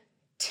so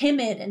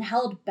timid and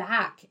held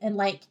back, and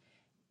like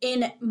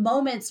in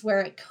moments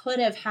where it could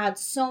have had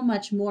so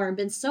much more and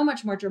been so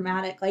much more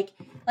dramatic, like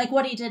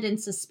what he did in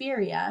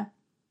Suspiria.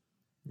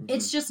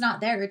 It's just not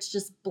there. It's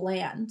just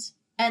bland.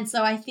 And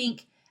so I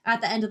think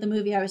at the end of the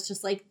movie, I was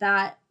just like,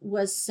 that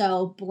was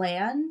so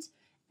bland.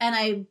 And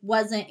I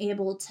wasn't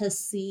able to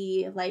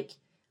see like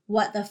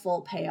what the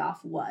full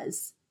payoff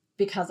was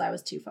because I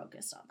was too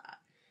focused on that.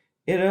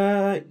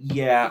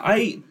 Yeah,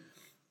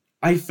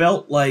 I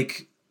felt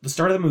like the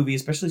start of the movie,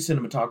 especially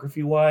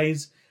cinematography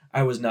wise,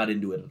 I was not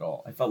into it at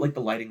all. I felt like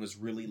the lighting was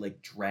really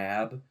like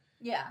drab.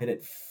 Yeah. And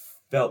it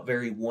felt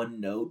very one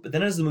note. But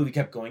then as the movie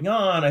kept going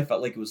on, I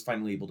felt like it was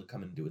finally able to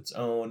come into its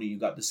own, and you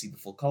got to see the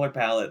full color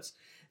palettes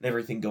and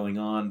everything going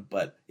on.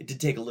 But it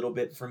did take a little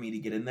bit for me to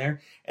get in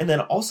there. And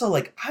then also,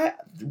 like, I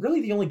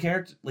really the only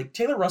character, like,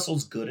 Taylor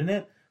Russell's good in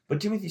it, but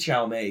Timothée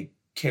Chalamet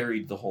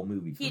carried the whole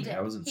movie for He me. did.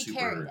 I wasn't He super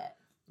carried it.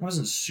 I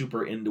wasn't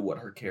super into what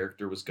her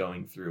character was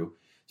going through.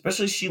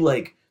 Especially she,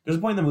 like, there's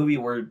a point in the movie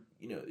where,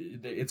 you know,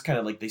 it's kind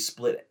of like they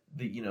split,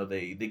 they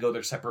go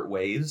their separate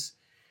ways.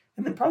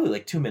 And then probably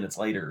like 2 minutes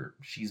later,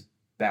 she's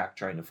back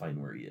trying to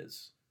find where he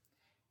is.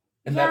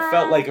 And that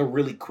felt like a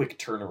really quick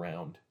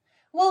turnaround.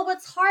 Well,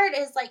 what's hard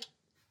is like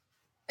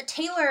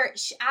Taylor,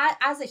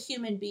 as a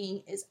human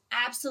being, is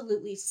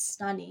absolutely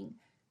stunning,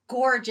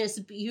 gorgeous,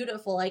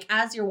 beautiful. Like,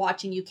 as you're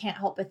watching, you can't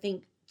help but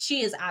think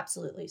she is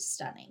absolutely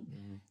stunning.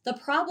 Mm-hmm. The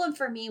problem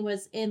for me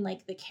was in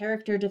like the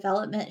character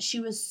development.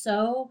 She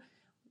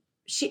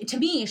to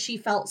me, she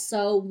felt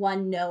so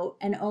one note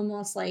and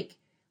almost like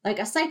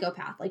a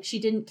psychopath. Like, she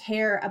didn't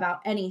care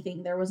about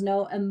anything. There was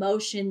no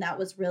emotion that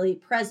was really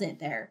present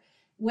there.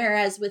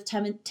 Whereas with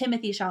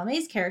Timothée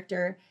Chalamet's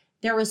character,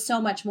 there was so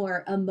much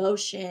more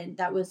emotion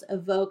that was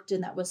evoked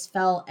and that was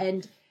felt.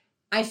 And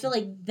I feel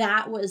like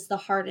that was the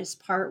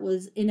hardest part,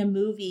 was in a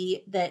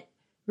movie that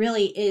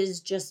really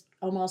is just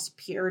almost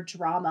pure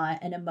drama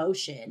and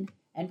emotion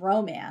and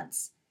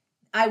romance.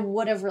 I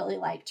would have really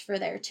liked for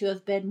there to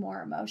have been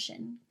more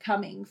emotion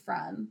coming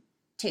from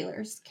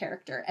Taylor's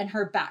character and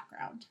her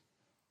background.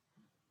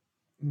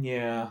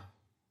 Yeah.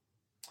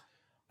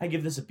 I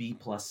give this a B+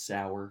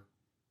 sour.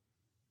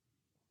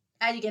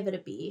 I'd give it a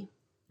B.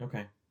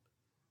 Okay.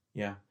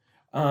 Yeah.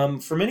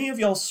 For many of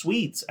y'all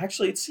sweets,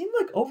 actually, it seemed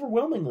like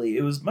overwhelmingly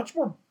it was much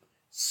more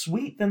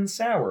sweet than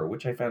sour,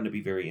 which I found to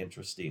be very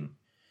interesting.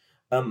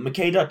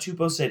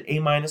 McKay.Tupo said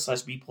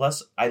A-/B+.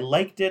 I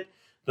liked it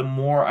the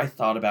more I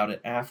thought about it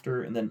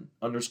after, and then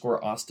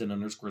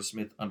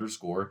 _Austin_Smith_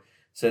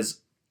 says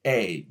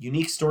A,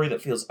 unique story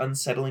that feels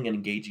unsettling and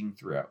engaging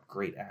throughout.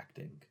 Great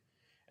acting.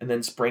 And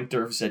then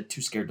Sprankter said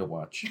too scared to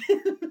watch.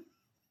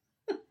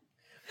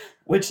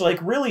 Which, like,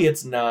 really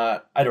it's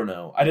not, I don't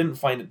know. I didn't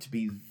find it to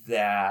be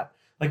that,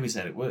 like we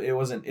said, it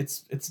wasn't,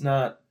 it's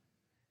not,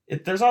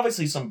 there's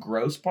obviously some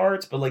gross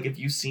parts, but like if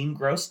you've seen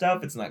gross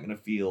stuff, it's going to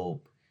feel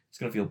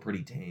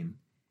pretty tame.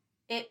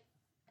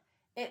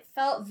 It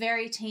felt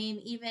very tame,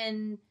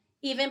 even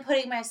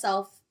putting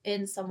myself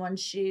in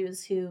someone's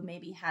shoes who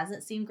maybe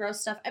hasn't seen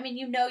gross stuff. I mean,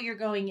 you're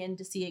going in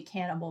to see a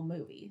cannibal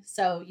movie,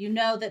 so you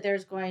know that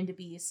there's going to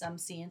be some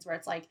scenes where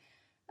it's like,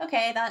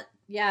 okay,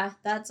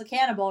 that's a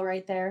cannibal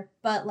right there.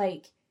 But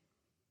like,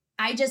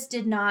 I just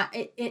did not,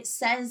 it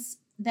says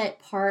that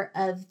part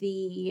of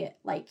the,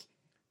 like,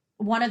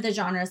 one of the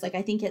genres, like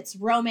I think it's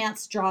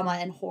romance, drama,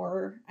 and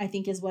horror, I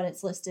think is what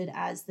it's listed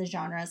as the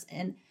genres.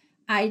 And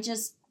I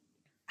just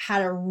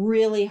had a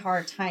really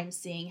hard time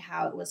seeing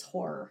how it was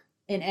horror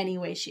in any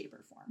way, shape,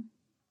 or form.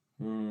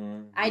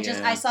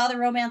 I saw the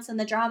romance and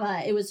the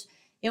drama. It was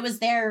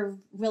there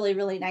really,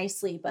 really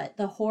nicely, but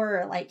the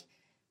horror, like,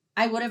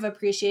 I would have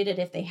appreciated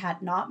if they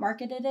had not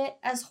marketed it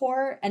as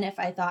horror, and if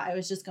I thought I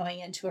was just going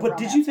into a. But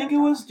did you think it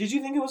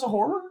was a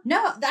horror?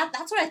 No,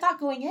 that's what I thought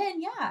going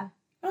in. Yeah.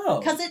 Oh.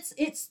 Because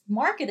it's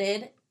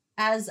marketed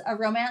as a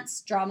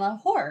romance, drama,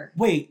 horror.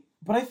 Wait,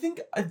 but I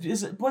think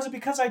was it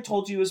because I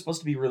told you it was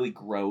supposed to be really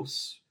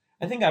gross?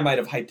 I think I might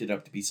have hyped it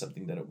up to be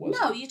something that it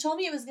wasn't. No, you told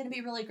me it was going to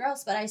be really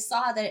gross, but I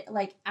saw that,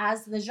 like,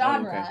 as the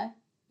genre,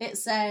 It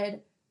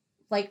said,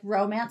 like,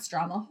 romance,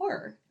 drama,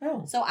 horror.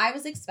 Oh. So I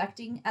was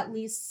expecting at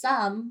least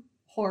some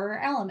horror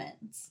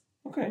elements.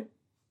 Okay.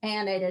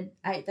 And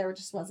there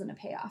just wasn't a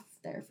payoff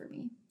there for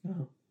me.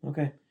 Oh,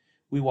 okay.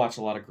 We watch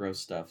a lot of gross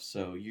stuff,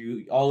 so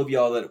all of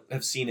y'all that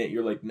have seen it,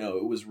 you're like, no,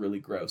 it was really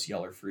gross.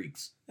 Y'all are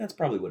freaks. That's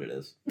probably what it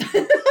is.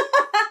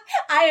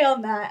 I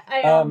own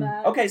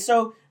that. Okay,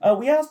 so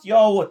we asked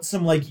y'all what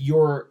some, like,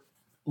 your,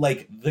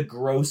 like, the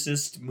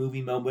grossest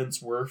movie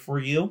moments were for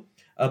you.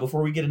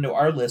 Before we get into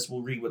our list,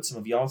 we'll read what some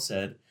of y'all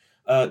said.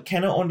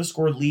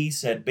 Kenna_Lee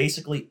said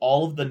basically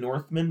all of the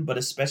Northmen, but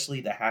especially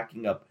the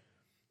hacking up,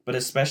 but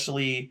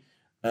especially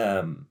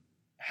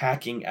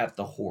hacking at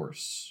the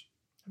horse.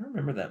 I don't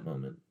remember that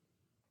moment.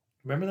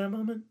 Remember that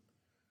moment?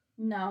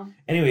 No.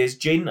 Anyways,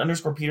 Jaden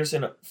 _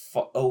 Peterson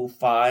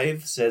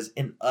 05 says,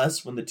 in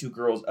Us, when the two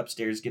girls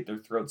upstairs get their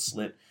throats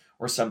slit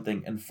or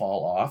something and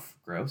fall off.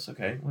 Gross.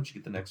 Okay. Why don't you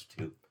get the next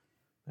two?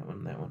 That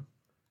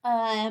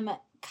one.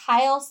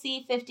 Kyle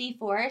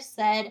C54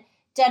 said,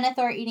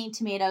 Denethor eating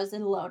tomatoes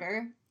in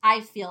Loader.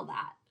 I feel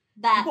that.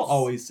 People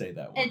always say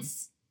that one.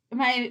 It's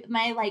my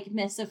like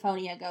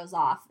misophonia goes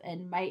off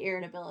and my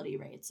irritability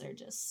rates are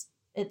just,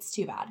 it's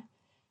too bad.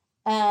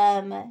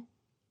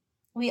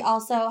 We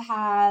also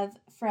have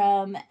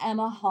from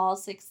Emma Hall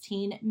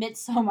 16,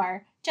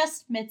 Midsommar.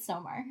 Just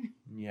Midsommar.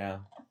 Yeah.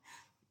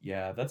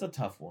 Yeah, that's a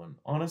tough one.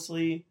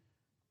 Honestly,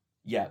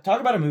 yeah.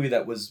 Talk about a movie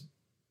that was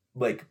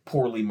like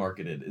poorly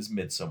marketed is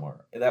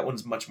Midsommar. That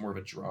one's much more of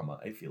a drama,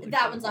 I feel like.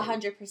 That one's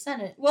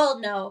 100%. Well,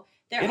 no.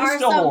 There It are is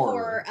still some horror.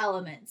 horror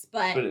elements,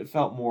 but it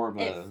felt more of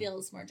a... it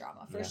feels more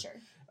drama, for sure.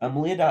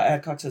 Malia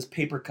Adcock says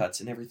Paper Cuts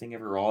and Everything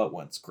Ever All at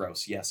Once.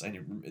 Gross. Yes, I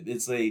know.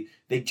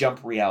 They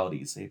jump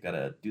realities. They've got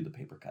to do the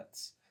paper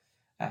cuts.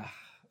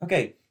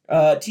 Okay.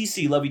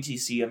 TC, love you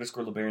TC, _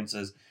 LeBaron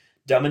says,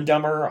 Dumb and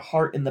Dumber,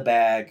 Heart in the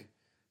Bag,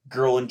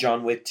 Girl in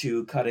John Wick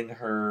 2 cutting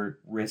her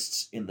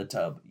wrists in the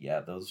tub. Yeah,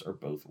 those are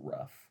both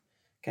rough.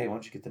 Okay, why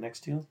don't you get the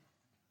next two?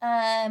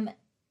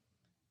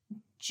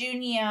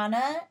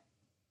 Juniana,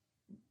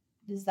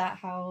 is that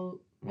how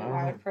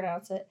I would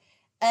pronounce it?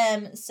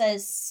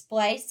 Says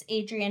Splice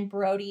Adrian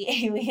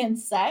Brody Alien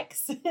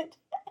Sex.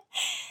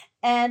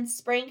 And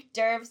Sprink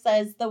Derv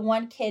says the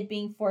one kid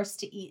being forced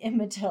to eat in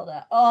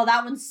Matilda. Oh,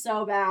 that one's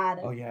so bad.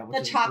 Oh yeah,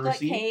 the chocolate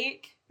Brucey?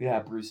 cake. Yeah,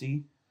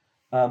 Brucey.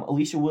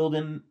 Alicia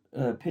Wilden,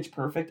 Pitch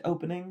Perfect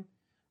opening.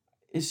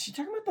 Is she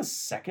talking about the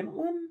second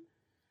one?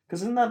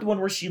 Because isn't that the one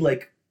where she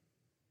like...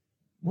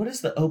 What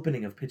is the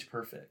opening of Pitch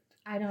Perfect?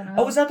 I don't know.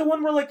 Oh, is that the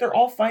one where like they're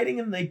all fighting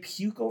and they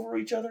puke over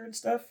each other and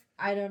stuff?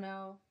 I don't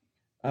know.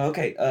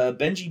 Okay,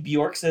 Benji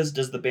Bjork says,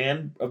 does the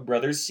Band of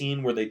Brothers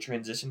scene where they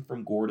transition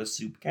from gore to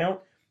soup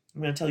count?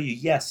 I'm going to tell you,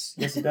 yes.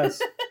 Yes, it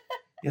does.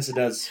 Yes, it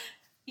does.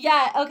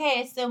 Yeah,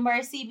 okay, so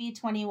Mercy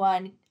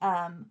B21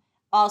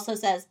 also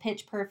says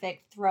Pitch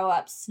Perfect throw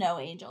up snow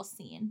angel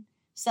scene.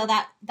 So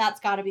that's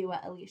got to be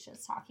what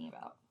Alicia's talking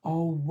about.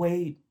 Oh,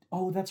 wait.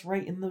 Oh, that's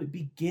right. In the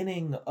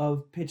beginning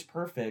of Pitch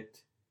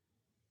Perfect,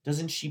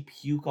 doesn't she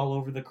puke all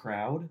over the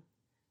crowd?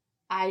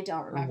 I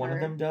don't remember. Or one of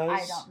them does?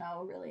 I don't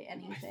know really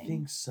anything. I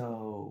think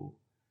so.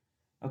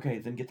 Okay,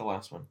 then get the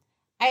last one.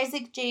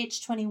 Isaac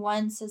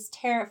JH21 says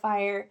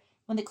Terrifier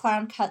when the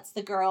clown cuts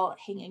the girl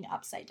hanging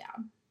upside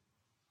down.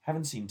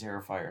 Haven't seen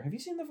Terrifier. Have you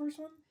seen the first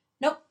one?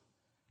 Nope.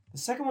 The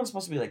second one's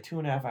supposed to be like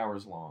 2.5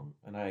 hours long,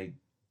 and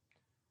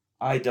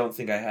I don't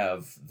think I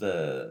have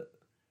the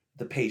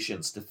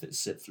patience to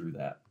sit through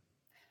that.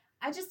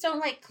 I just don't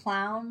like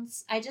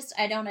clowns. I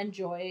don't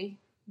enjoy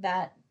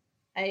that.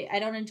 I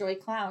don't enjoy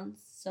clowns.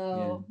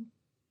 So,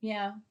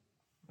 yeah.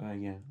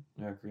 Yeah,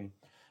 I agree.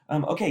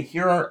 Okay,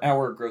 here are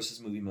our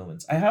grossest movie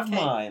moments. I have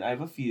mine. I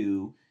have a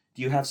few.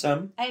 Do you have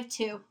some? I have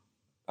 2.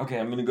 Okay,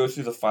 I'm gonna go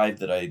through the 5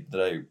 that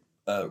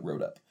I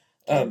wrote up.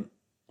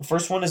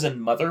 First one is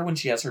in Mother when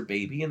she has her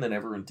baby, and then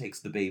everyone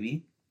takes the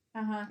baby.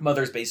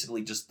 Mother's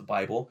basically just the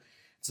Bible.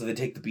 So they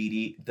take the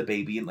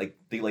baby and like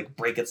they like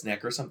break its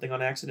neck or something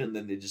on accident, and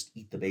then they just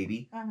eat the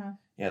baby.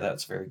 Yeah,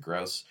 that's very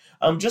gross.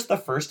 Just the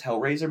first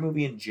Hellraiser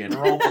movie in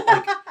general, but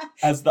like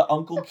as the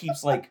uncle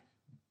keeps like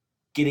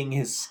getting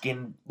his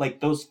skin, like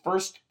those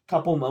first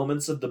couple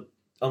moments of the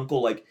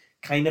uncle like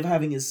kind of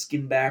having his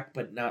skin back,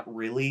 but not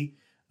really.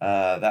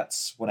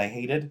 That's what I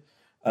hated.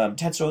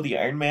 Tetsuo the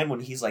Iron Man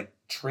when he's like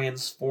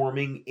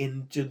transforming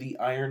into the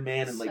Iron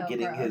Man and like So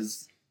getting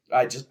gross.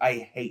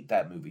 I hate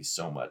that movie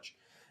so much.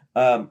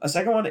 A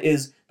second one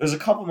is there's a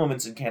couple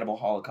moments in Cannibal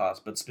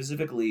Holocaust, but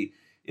specifically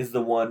is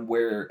the one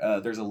where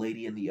there's a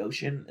lady in the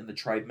ocean and the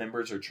tribe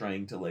members are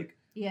trying to like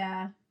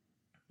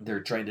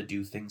they're trying to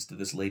do things to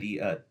this lady.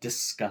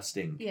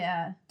 Disgusting.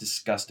 Yeah.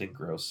 Disgusting,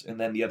 gross. And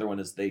then the other one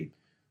is they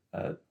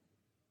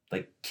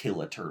like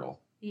kill a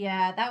turtle.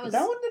 Yeah, that one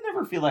didn't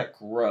ever feel that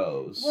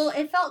gross. Well,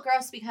 it felt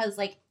gross because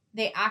like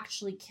they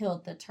actually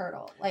killed the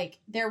turtle. Like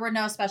there were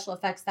no special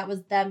effects. That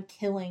was them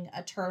killing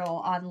a turtle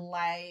on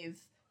live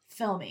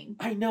filming.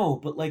 I know,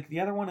 but like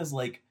the other one is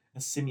like a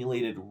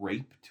simulated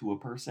rape to a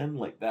person.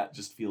 Like that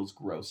just feels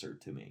grosser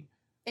to me.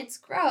 It's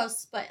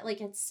gross, but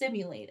like it's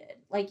simulated.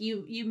 Like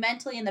you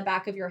mentally in the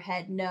back of your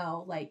head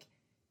know like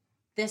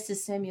this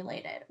is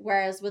simulated.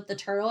 Whereas with the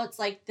turtle, it's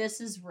like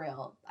this is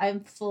real.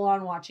 I'm full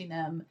on watching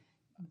them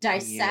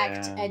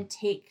dissect and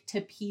take to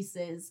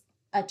pieces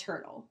a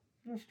turtle.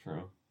 That's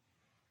true.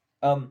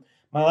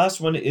 My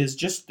last one is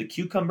just the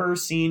cucumber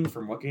scene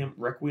from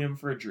Requiem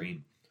for a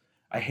Dream.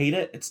 I hate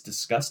it. It's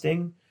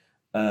disgusting.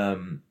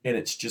 And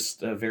it's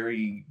just a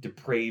very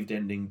depraved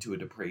ending to a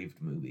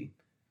depraved movie.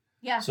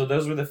 Yeah. So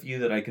those were the few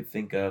that I could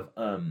think of.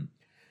 And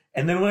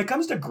then when it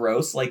comes to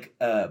gross, like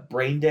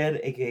Brain Dead,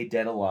 aka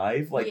Dead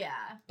Alive, like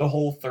the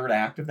whole third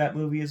act of that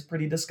movie is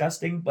pretty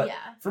disgusting. But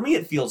for me,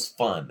 it feels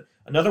fun.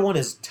 Another one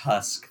is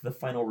Tusk, the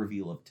final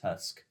reveal of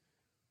Tusk.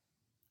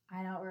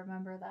 I don't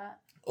remember that.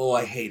 Oh,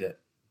 I hate it.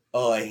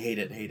 Oh, I hate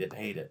it, hate it,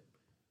 hate it.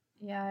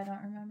 Yeah, I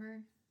don't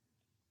remember.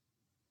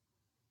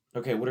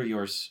 Okay, what are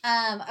yours?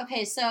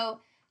 Okay,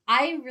 so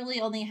I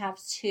really only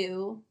have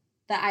two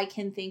that I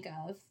can think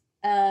of.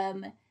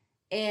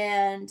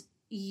 And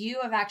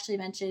you have actually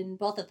mentioned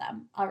both of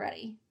them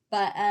already.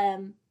 But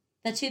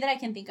the two that I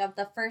can think of,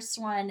 the first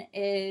one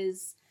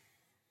is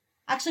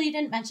actually you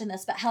didn't mention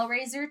this, but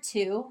Hellraiser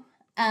 2.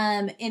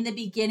 In the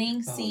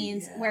beginning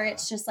scenes where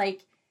it's just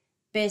like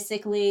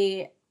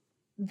basically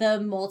the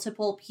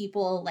multiple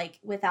people like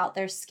without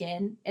their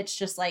skin. It's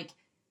just like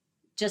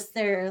just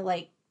their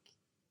like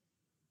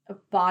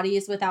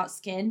bodies without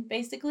skin,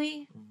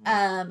 basically.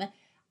 Mm-hmm.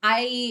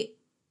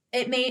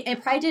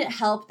 It probably didn't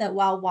help that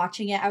while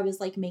watching it I was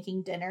like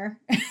making dinner.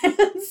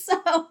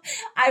 So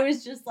I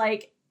was just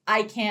like,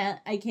 I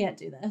can't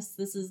do this.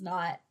 This is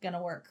not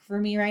gonna work for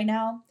me right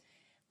now.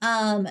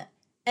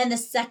 And the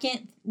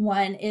second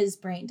one is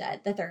Brain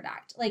Dead, the third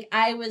act. Like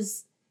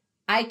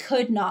I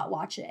could not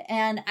watch it.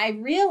 And I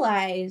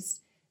realized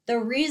the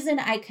reason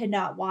I could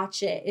not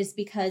watch it is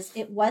because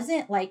it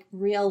wasn't like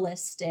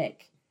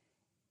realistic.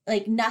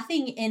 Like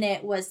nothing in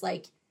it was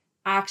like,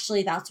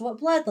 actually, that's what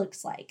blood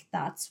looks like.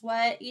 That's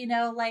what,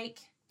 like,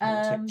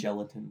 It's like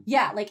gelatin.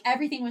 Yeah, like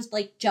everything was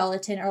like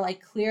gelatin or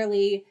like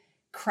clearly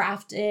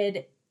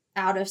crafted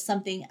out of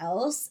something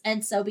else.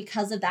 And so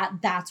because of that,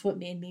 that's what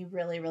made me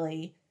really,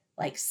 really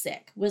like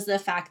sick, was the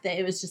fact that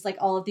it was just like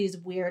all of these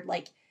weird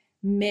like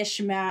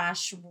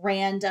mishmash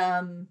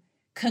random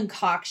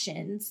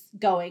concoctions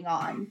going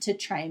on to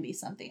try and be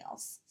something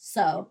else.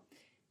 So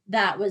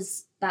that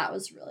was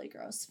really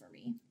gross for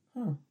me.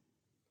 Huh.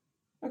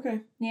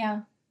 Okay.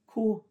 Yeah.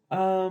 Cool.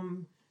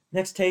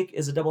 Next take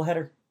is a double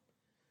header.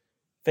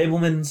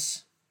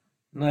 Fabelman's,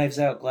 Knives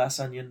Out, Glass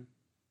Onion.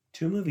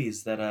 Two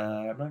movies that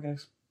I'm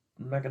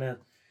not gonna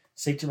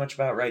say too much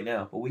about right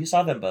now, but we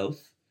saw them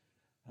both.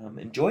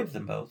 Enjoyed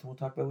them both, and we'll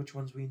talk about which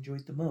ones we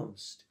enjoyed the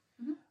most.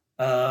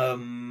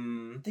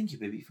 Mm-hmm. Thank you,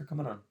 baby, for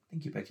coming on.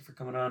 Thank you, Becky, for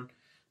coming on.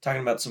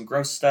 Talking about some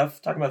gross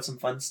stuff, talking about some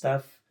fun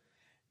stuff,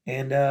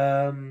 and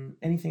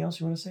anything else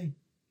you want to say?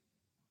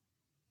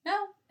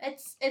 No,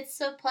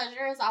 it's a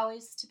pleasure as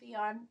always to be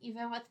on,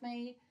 even with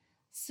my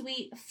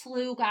sweet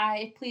flu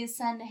guy. Please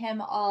send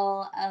him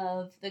all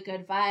of the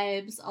good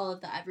vibes, all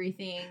of the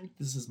everything.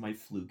 This is my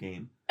flu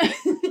game.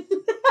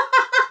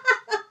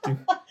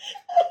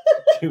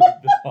 Doing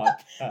the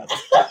podcast.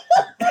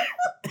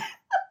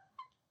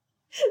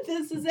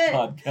 This is it.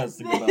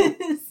 Podcasting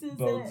about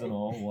bones and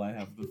all while I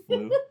have the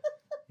flu.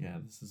 Yeah,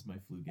 this is my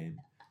flu game.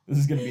 This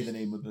is going to be the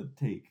name of the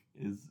take,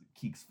 is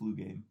Keek's flu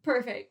game.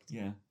 Perfect.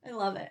 Yeah. I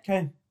love it.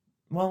 Okay.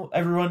 Well,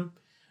 everyone,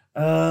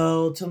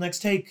 till next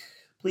take,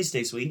 please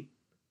stay sweet.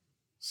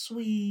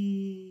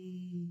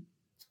 Sweet.